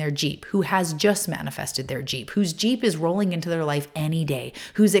manifesting their Jeep, who has just manifested their Jeep, whose Jeep is rolling into their life any day,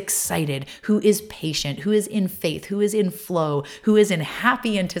 who's excited, who is patient, who is in faith, who is in flow, who is in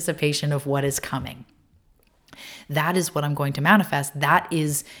happy anticipation of what is coming. That is what I'm going to manifest. That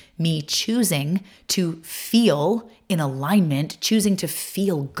is me choosing to feel in alignment, choosing to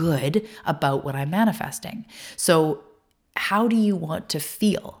feel good about what I'm manifesting. So how do you want to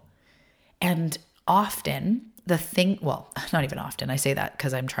feel? And often not even often, I say that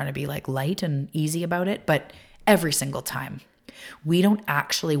because I'm trying to be like light and easy about it, but every single time, we don't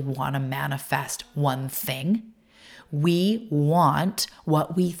actually want to manifest one thing. We want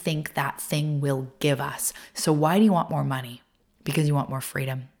what we think that thing will give us. So why do you want more money? Because you want more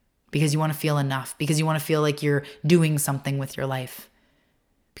freedom, because you want to feel enough, because you want to feel like you're doing something with your life,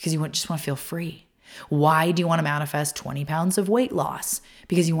 because you just want to feel free. Why do you want to manifest 20 pounds of weight loss?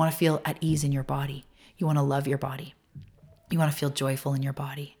 Because you want to feel at ease in your body. You want to love your body. You want to feel joyful in your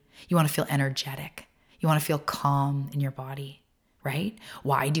body. You want to feel energetic. You want to feel calm in your body, right?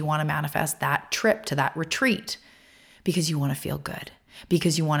 Why do you want to manifest that trip to that retreat? Because you want to feel good,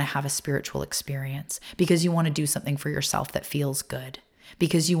 because you want to have a spiritual experience, because you want to do something for yourself that feels good,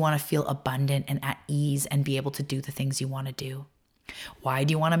 because you want to feel abundant and at ease and be able to do the things you want to do. Why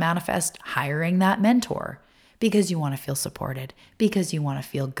do you want to manifest hiring that mentor? Because you want to feel supported, because you want to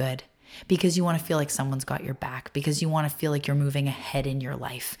feel good, because you want to feel like someone's got your back, because you want to feel like you're moving ahead in your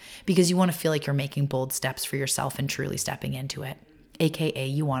life, because you want to feel like you're making bold steps for yourself and truly stepping into it, AKA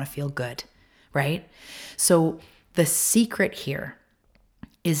you want to feel good, right? So the secret here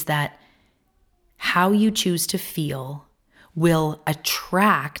is that how you choose to feel will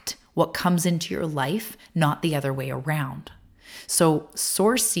attract what comes into your life, not the other way around. So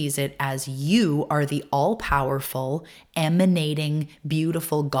Source sees it as you are the all-powerful, emanating,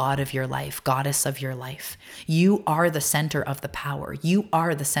 beautiful God of your life, goddess of your life. You are the center of the power. You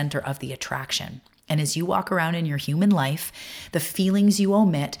are the center of the attraction. And as you walk around in your human life, the feelings you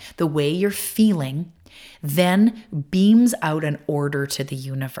omit, the way you're feeling, then beams out an order to the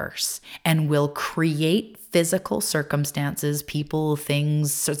universe and will create physical circumstances, people,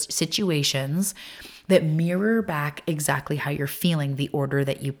 things, situations that mirror back exactly how you're feeling, the order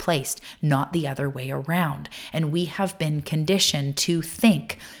that you placed, not the other way around. And we have been conditioned to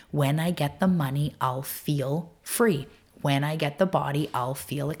think, when I get the money, I'll feel free. When I get the body, I'll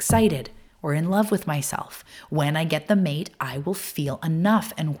feel excited or in love with myself. When I get the mate, I will feel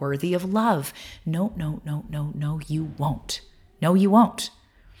enough and worthy of love. No, you won't. No, you won't.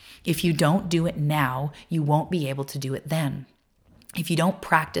 If you don't do it now, you won't be able to do it then. If you don't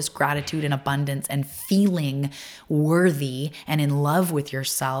practice gratitude and abundance and feeling worthy and in love with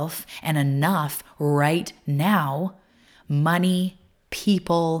yourself and enough right now, money,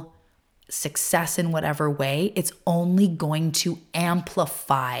 people, success in whatever way, it's only going to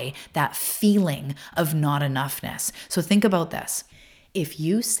amplify that feeling of not enoughness. So think about this. If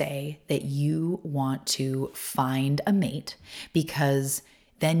you say that you want to find a mate because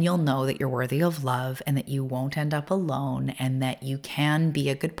then you'll know that you're worthy of love and that you won't end up alone and that you can be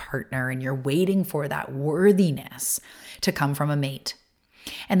a good partner, and you're waiting for that worthiness to come from a mate.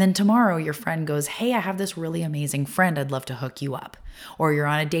 And then tomorrow your friend goes, hey, I have this really amazing friend, I'd love to hook you up. Or you're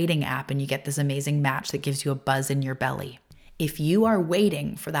on a dating app and you get this amazing match that gives you a buzz in your belly. If you are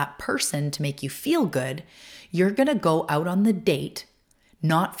waiting for that person to make you feel good, you're going to go out on the date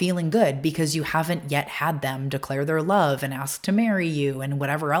not feeling good because you haven't yet had them declare their love and ask to marry you and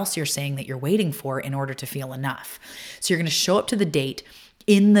whatever else you're saying that you're waiting for in order to feel enough. So you're going to show up to the date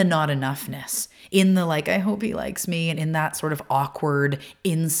in the not enoughness, in the like, I hope he likes me, and in that sort of awkward,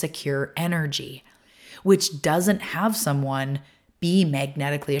 insecure energy, which doesn't have someone be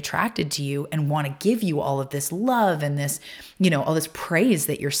magnetically attracted to you and want to give you all of this love and this, all this praise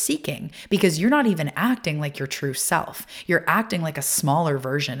that you're seeking, because you're not even acting like your true self. You're acting like a smaller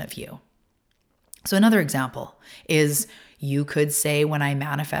version of you. So another example is you could say, when I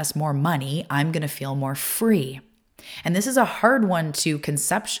manifest more money, I'm going to feel more free. And this is a hard one to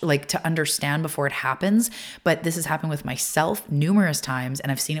to understand before it happens, but this has happened with myself numerous times,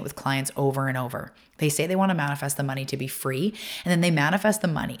 and I've seen it with clients over and over. They say they want to manifest the money to be free, and then they manifest the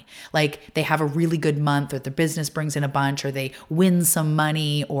money. Like they have a really good month, or their business brings in a bunch, or they win some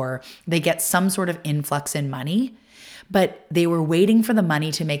money, or they get some sort of influx in money. But they were waiting for the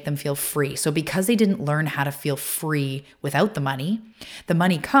money to make them feel free. So because they didn't learn how to feel free without the money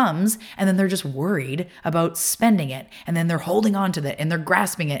comes, and then they're just worried about spending it. And then they're holding on to that and they're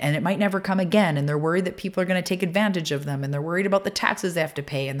grasping it, and it might never come again. And they're worried that people are going to take advantage of them, and they're worried about the taxes they have to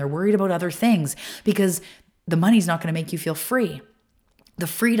pay, and they're worried about other things because the money's not going to make you feel free. The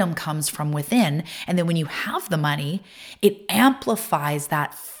freedom comes from within. And then when you have the money, it amplifies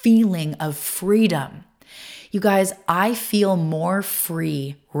that feeling of freedom. You guys, I feel more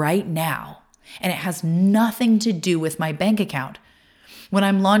free right now, and it has nothing to do with my bank account. When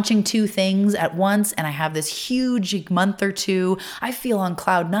I'm launching 2 things at once and I have this huge month or 2, I feel on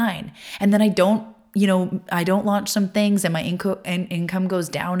cloud 9. And then I don't launch some things and my income goes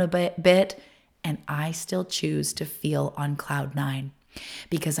down a bit, and I still choose to feel on cloud 9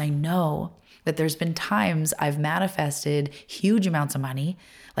 because I know that there's been times I've manifested huge amounts of money,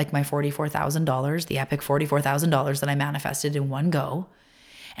 like my $44,000, the epic $44,000 that I manifested in one go.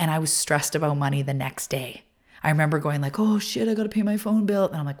 And I was stressed about money the next day. I remember going like, oh shit, I got to pay my phone bill.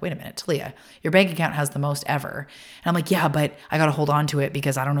 And I'm like, wait a minute, Talia, your bank account has the most ever. And I'm like, yeah, but I got to hold on to it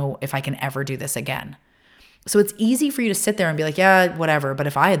because I don't know if I can ever do this again. So it's easy for you to sit there and be like, yeah, whatever. But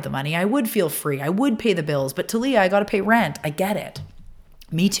if I had the money, I would feel free. I would pay the bills. But Talia, I got to pay rent. I get it.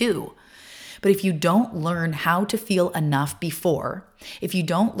 Me too. But if you don't learn how to feel enough before, if you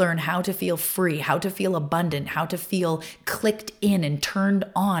don't learn how to feel free, how to feel abundant, how to feel clicked in and turned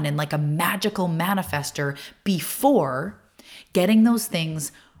on and like a magical manifester before, getting those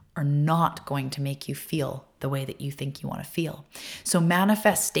things are not going to make you feel the way that you think you want to feel. So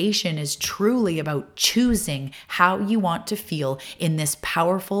manifestation is truly about choosing how you want to feel in this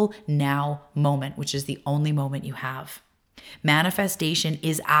powerful now moment, which is the only moment you have. Manifestation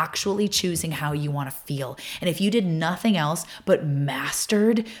is actually choosing how you want to feel. And if you did nothing else but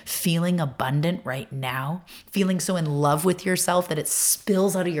mastered feeling abundant right now, feeling so in love with yourself that it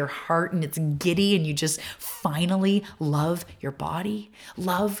spills out of your heart and it's giddy and you just finally love your body,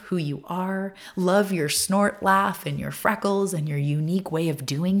 love who you are, love your snort laugh and your freckles and your unique way of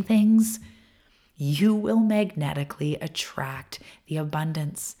doing things, you will magnetically attract the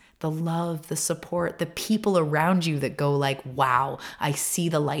abundance, the love, the support, the people around you that go like, wow, I see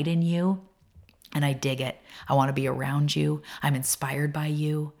the light in you and I dig it. I want to be around you. I'm inspired by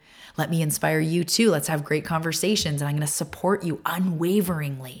you. Let me inspire you too. Let's have great conversations and I'm going to support you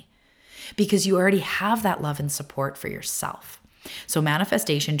unwaveringly because you already have that love and support for yourself. So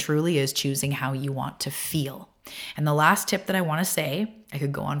manifestation truly is choosing how you want to feel. And the last tip that I want to say, I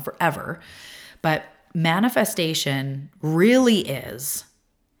could go on forever, but manifestation really is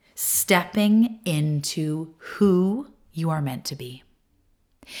stepping into who you are meant to be.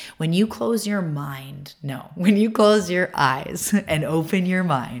 When you close your eyes and open your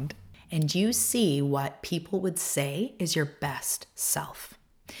mind and you see what people would say is your best self,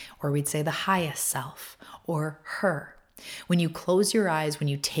 or we'd say the highest self, or her. When you close your eyes, when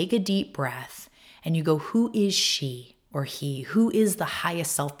you take a deep breath and you go, who is she or he? Who is the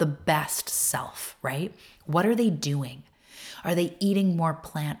highest self, the best self, right? What are they doing? Are they eating more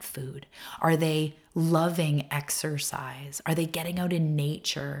plant food? Are they loving exercise? Are they getting out in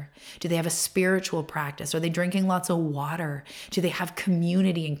nature? Do they have a spiritual practice? Are they drinking lots of water? Do they have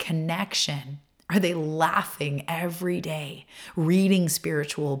community and connection? Are they laughing every day, reading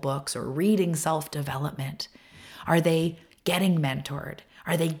spiritual books or reading self-development? Are they getting mentored?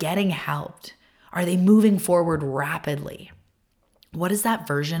 Are they getting helped? Are they moving forward rapidly? What is that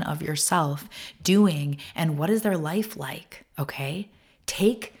version of yourself doing and what is their life like? Okay?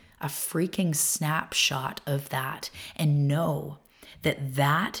 Take a freaking snapshot of that and know that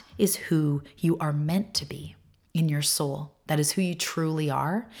that is who you are meant to be in your soul. That is who you truly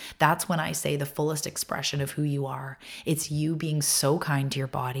are. That's when I say the fullest expression of who you are. It's you being so kind to your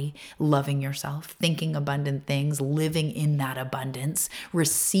body, loving yourself, thinking abundant things, living in that abundance,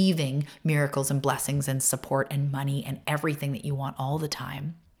 receiving miracles and blessings and support and money and everything that you want all the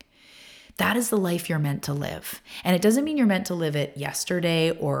time. That is the life you're meant to live. And it doesn't mean you're meant to live it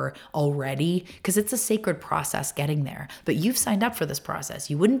yesterday or already, because it's a sacred process getting there. But you've signed up for this process.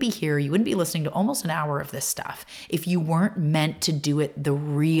 You wouldn't be here. You wouldn't be listening to almost an hour of this stuff if you weren't meant to do it the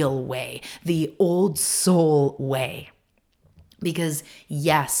real way, the old soul way. Because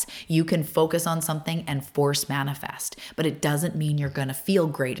yes, you can focus on something and force manifest, but it doesn't mean you're going to feel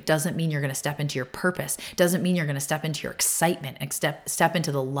great. It doesn't mean you're going to step into your purpose. It doesn't mean you're going to step into your excitement and step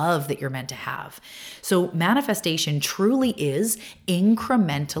into the love that you're meant to have. So manifestation truly is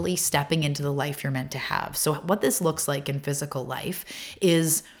incrementally stepping into the life you're meant to have. So what this looks like in physical life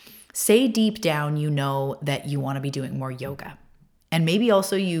is, say deep down, you know that you want to be doing more yoga. And maybe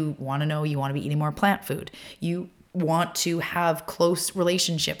also you want to be eating more plant food. You want to have close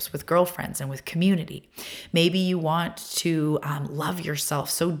relationships with girlfriends and with community. Maybe you want to love yourself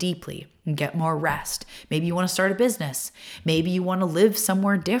so deeply and get more rest. Maybe you want to start a business. Maybe you want to live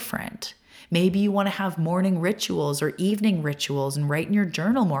somewhere different. Maybe you want to have morning rituals or evening rituals and write in your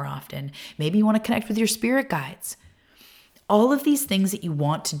journal more often. Maybe you want to connect with your spirit guides. All of these things that you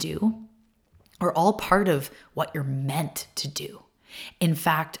want to do are all part of what you're meant to do. In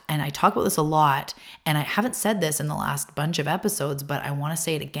fact, and I talk about this a lot, and I haven't said this in the last bunch of episodes, but I want to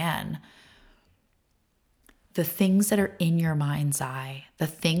say it again. the things that are in your mind's eye, the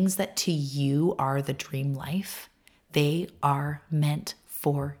things that to you are the dream life, they are meant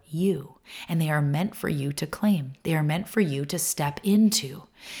for you, and they are meant for you to claim. They are meant for you to step into.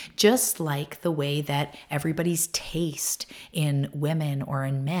 Just like the way that everybody's taste in women or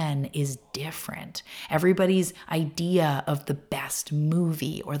in men is different. Everybody's idea of the best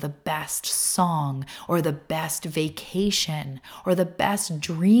movie or the best song or the best vacation or the best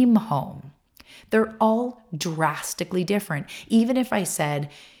dream home, they're all drastically different. Even if I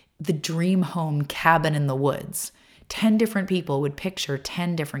said the dream home cabin in the woods, 10 different people would picture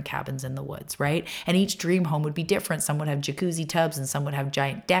 10 different cabins in the woods, right? And each dream home would be different. Some would have jacuzzi tubs, and some would have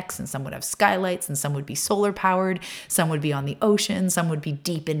giant decks, and some would have skylights, and some would be solar powered. Some would be on the ocean. Some would be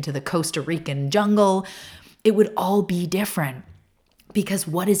deep into the Costa Rican jungle. It would all be different because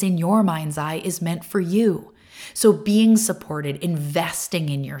what is in your mind's eye is meant for you. So being supported, investing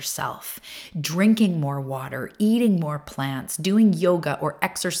in yourself, drinking more water, eating more plants, doing yoga or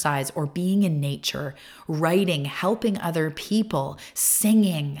exercise or being in nature, writing, helping other people,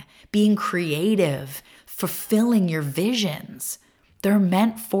 singing, being creative, fulfilling your visions, they're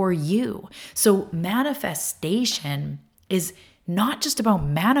meant for you. So manifestation is not just about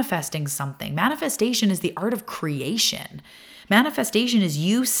manifesting something. Manifestation is the art of creation. Manifestation is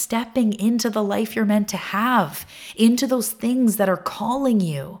you stepping into the life you're meant to have, into those things that are calling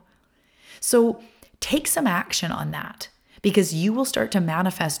you. So take some action on that, because you will start to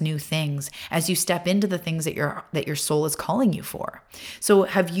manifest new things as you step into the things that your soul is calling you for. So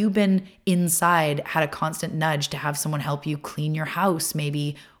have you been inside, had a constant nudge to have someone help you clean your house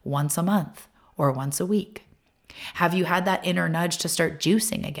maybe once a month or once a week? Have you had that inner nudge to start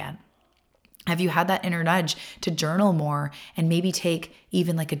juicing again? Have you had that inner nudge to journal more and maybe take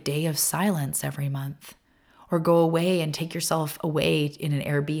even like a day of silence every month? Or go away and take yourself away in an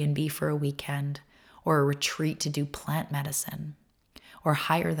Airbnb for a weekend, or a retreat to do plant medicine, or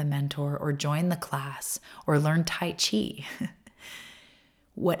hire the mentor, or join the class, or learn Tai Chi.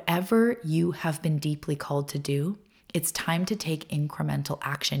 Whatever you have been deeply called to do, it's time to take incremental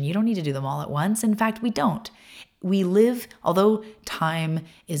action. You don't need to do them all at once. In fact, we don't. We live, although time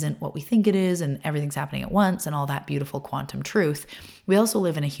isn't what we think it is and everything's happening at once and all that beautiful quantum truth, we also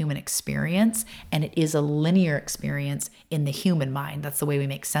live in a human experience, and it is a linear experience in the human mind. That's the way we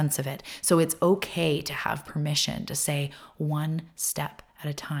make sense of it. So it's okay to have permission to say one step at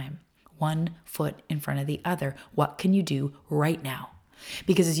a time, one foot in front of the other. What can you do right now?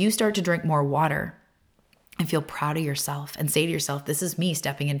 Because as you start to drink more water, and feel proud of yourself and say to yourself, this is me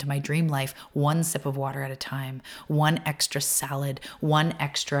stepping into my dream life, one sip of water at a time, one extra salad, one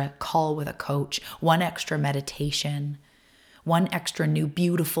extra call with a coach, one extra meditation, one extra new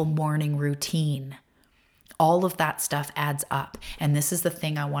beautiful morning routine. All of that stuff adds up. And this is the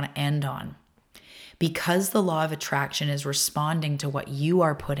thing I want to end on. Because the law of attraction is responding to what you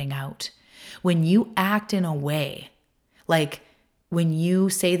are putting out, when you act in a way like, when you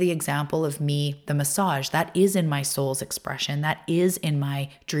say the example of me, the massage, that is in my soul's expression. That is in my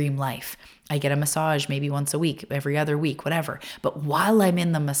dream life. I get a massage maybe once a week, every other week, whatever. But while I'm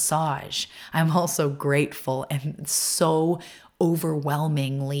in the massage, I'm also grateful and so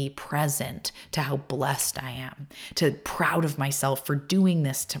overwhelmingly present to how blessed I am, to proud of myself for doing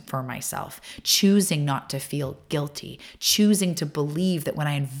this for myself, choosing not to feel guilty, choosing to believe that when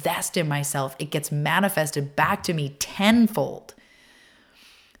I invest in myself, it gets manifested back to me tenfold.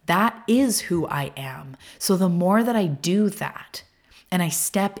 That is who I am. So the more that I do that and I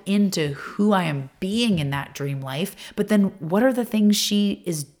step into who I am being in that dream life, but then what are the things she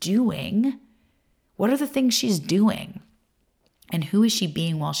is doing? What are the things she's doing? And who is she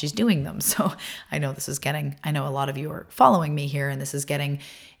being while she's doing them? So I know a lot of you are following me here, and this is getting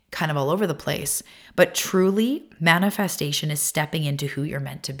kind of all over the place, but truly manifestation is stepping into who you're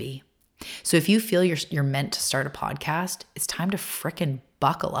meant to be. So if you feel you're meant to start a podcast, it's time to frickin'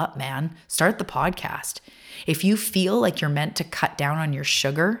 buckle up, man. Start the podcast. If you feel like you're meant to cut down on your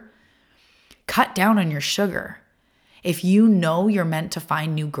sugar, cut down on your sugar. If you know you're meant to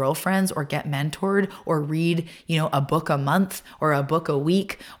find new girlfriends or get mentored or read, a book a month or a book a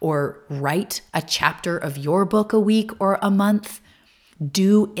week or write a chapter of your book a week or a month,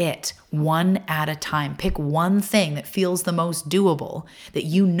 do it one at a time. Pick one thing that feels the most doable, that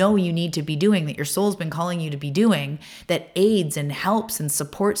you know you need to be doing, that your soul's been calling you to be doing, that aids and helps and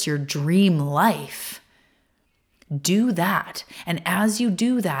supports your dream life. Do that. And as you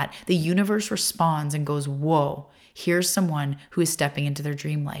do that, the universe responds and goes, whoa, here's someone who is stepping into their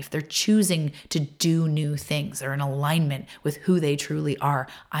dream life. They're choosing to do new things. They're in alignment with who they truly are.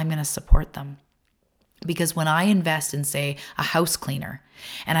 I'm going to support them. Because when I invest in, say, a house cleaner,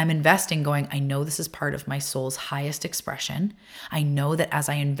 and I'm investing going, I know this is part of my soul's highest expression. I know that as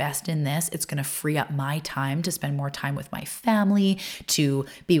I invest in this, it's going to free up my time to spend more time with my family, to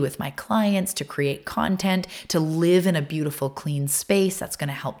be with my clients, to create content, to live in a beautiful, clean space that's going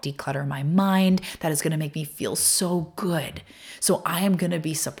to help declutter my mind, that is going to make me feel so good. So I am going to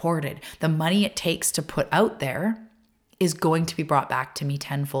be supported. The money it takes to put out there is going to be brought back to me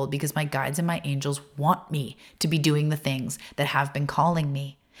tenfold, because my guides and my angels want me to be doing the things that have been calling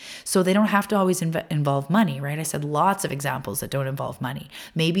me. So they don't have to always involve money, right? I said lots of examples that don't involve money.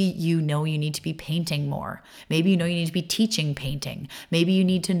 Maybe you know you need to be painting more. Maybe you know you need to be teaching painting. Maybe you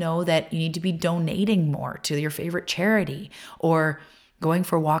need to know that you need to be donating more to your favorite charity, or going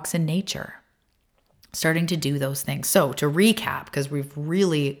for walks in nature. Starting to do those things. So to recap, because we've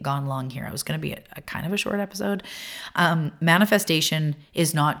really gone long here, it was going to be a kind of a short episode. Manifestation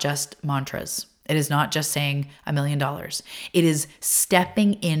is not just mantras. It is not just saying $1 million. It is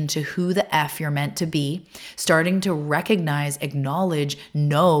stepping into who the F you're meant to be, starting to recognize, acknowledge,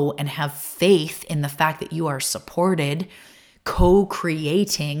 know, and have faith in the fact that you are supported,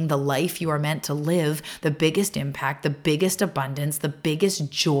 co-creating the life you are meant to live, the biggest impact, the biggest abundance, the biggest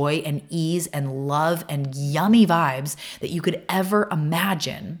joy and ease and love and yummy vibes that you could ever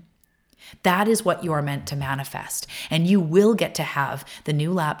imagine. That is what you are meant to manifest. And you will get to have the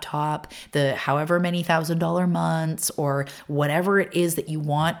new laptop, the however many $1,000 months, or whatever it is that you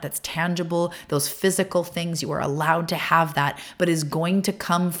want that's tangible, those physical things. You are allowed to have that, but is going to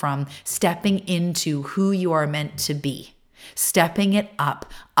come from stepping into who you are meant to be. Stepping it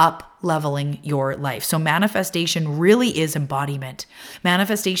up leveling your life. So manifestation really is embodiment.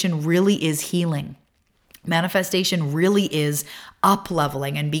 Manifestation really is healing. Manifestation really is up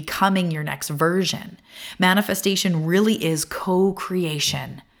leveling and becoming your next version. Manifestation really is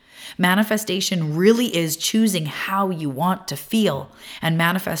co-creation. Manifestation really is choosing how you want to feel. And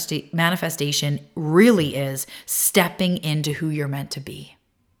manifestation really is stepping into who you're meant to be.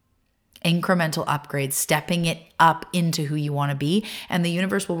 Incremental upgrades, stepping it up into who you want to be. And the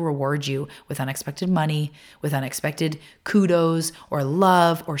universe will reward you with unexpected money, with unexpected kudos or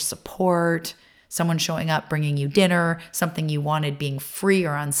love or support, someone showing up, bringing you dinner, something you wanted being free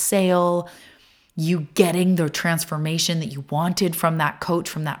or on sale, you getting the transformation that you wanted from that coach,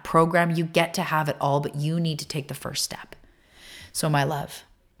 from that program. You get to have it all, but you need to take the first step. So my love,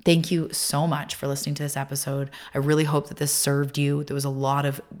 thank you so much for listening to this episode. I really hope that this served you. There was a lot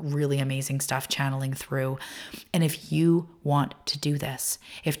of really amazing stuff channeling through. And if you want to do this,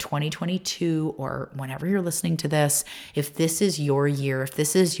 if 2022 or whenever you're listening to this, if this is your year, if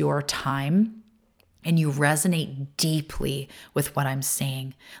this is your time, and you resonate deeply with what I'm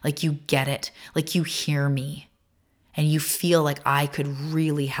saying, like you get it, like you hear me, and you feel like I could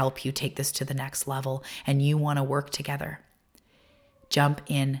really help you take this to the next level, and you want to work together, jump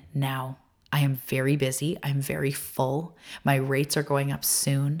in now. I am very busy. I'm very full. My rates are going up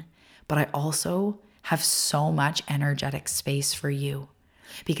soon, but I also have so much energetic space for you,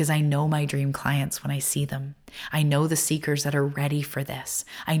 because I know my dream clients when I see them. I know the seekers that are ready for this.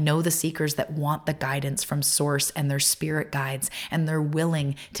 I know the seekers that want the guidance from source and their spirit guides, and they're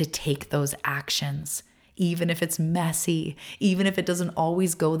willing to take those actions. Even if it's messy, even if it doesn't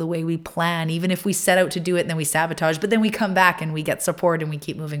always go the way we plan, even if we set out to do it and then we sabotage, but then we come back and we get support and we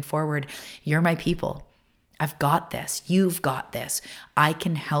keep moving forward. You're my people. I've got this. You've got this. I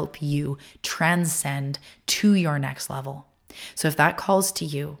can help you transcend to your next level. So if that calls to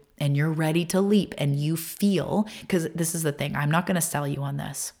you and you're ready to leap and you feel, because this is the thing, I'm not going to sell you on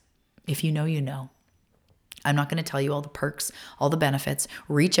this. If you know, you know. I'm not going to tell you all the perks, all the benefits.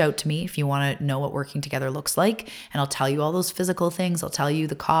 Reach out to me if you want to know what working together looks like. And I'll tell you all those physical things. I'll tell you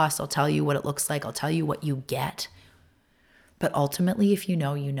the cost. I'll tell you what it looks like. I'll tell you what you get. But ultimately, if you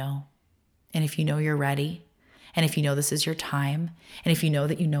know, you know. And if you know you're ready, and if you know this is your time, and if you know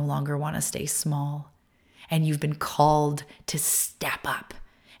that you no longer want to stay small, and you've been called to step up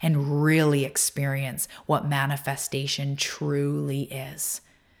and really experience what manifestation truly is,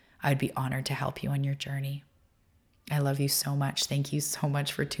 I'd be honored to help you on your journey. I love you so much. Thank you so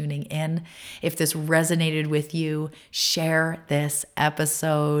much for tuning in. If this resonated with you, share this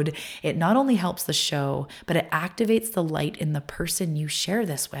episode. It not only helps the show, but it activates the light in the person you share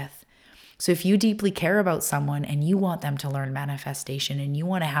this with. So if you deeply care about someone and you want them to learn manifestation and you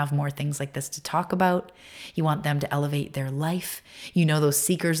want to have more things like this to talk about, you want them to elevate their life, you know those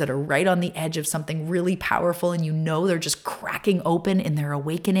seekers that are right on the edge of something really powerful and you know they're just cracking open in their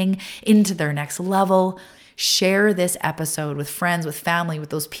awakening into their next level, share this episode with friends, with family, with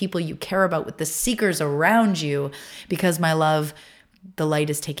those people you care about, with the seekers around you, because my love, the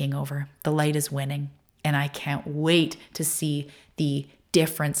light is taking over. The light is winning. And I can't wait to see the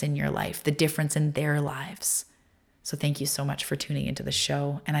difference in your life, the difference in their lives. So thank you so much for tuning into the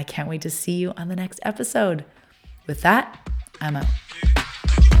show, and I can't wait to see you on the next episode. With that, I'm out.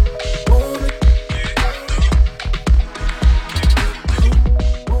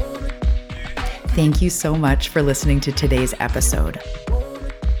 Thank you so much for listening to today's episode.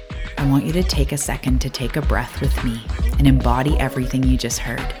 I want you to take a second to take a breath with me and embody everything you just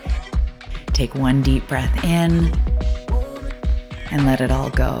heard. Take one deep breath in and let it all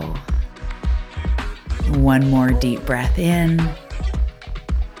go. One more deep breath in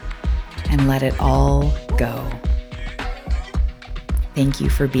and let it all go. Thank you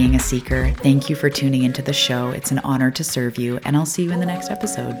for being a seeker. Thank you for tuning into the show. It's an honor to serve you, and I'll see you in the next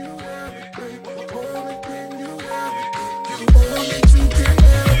episode.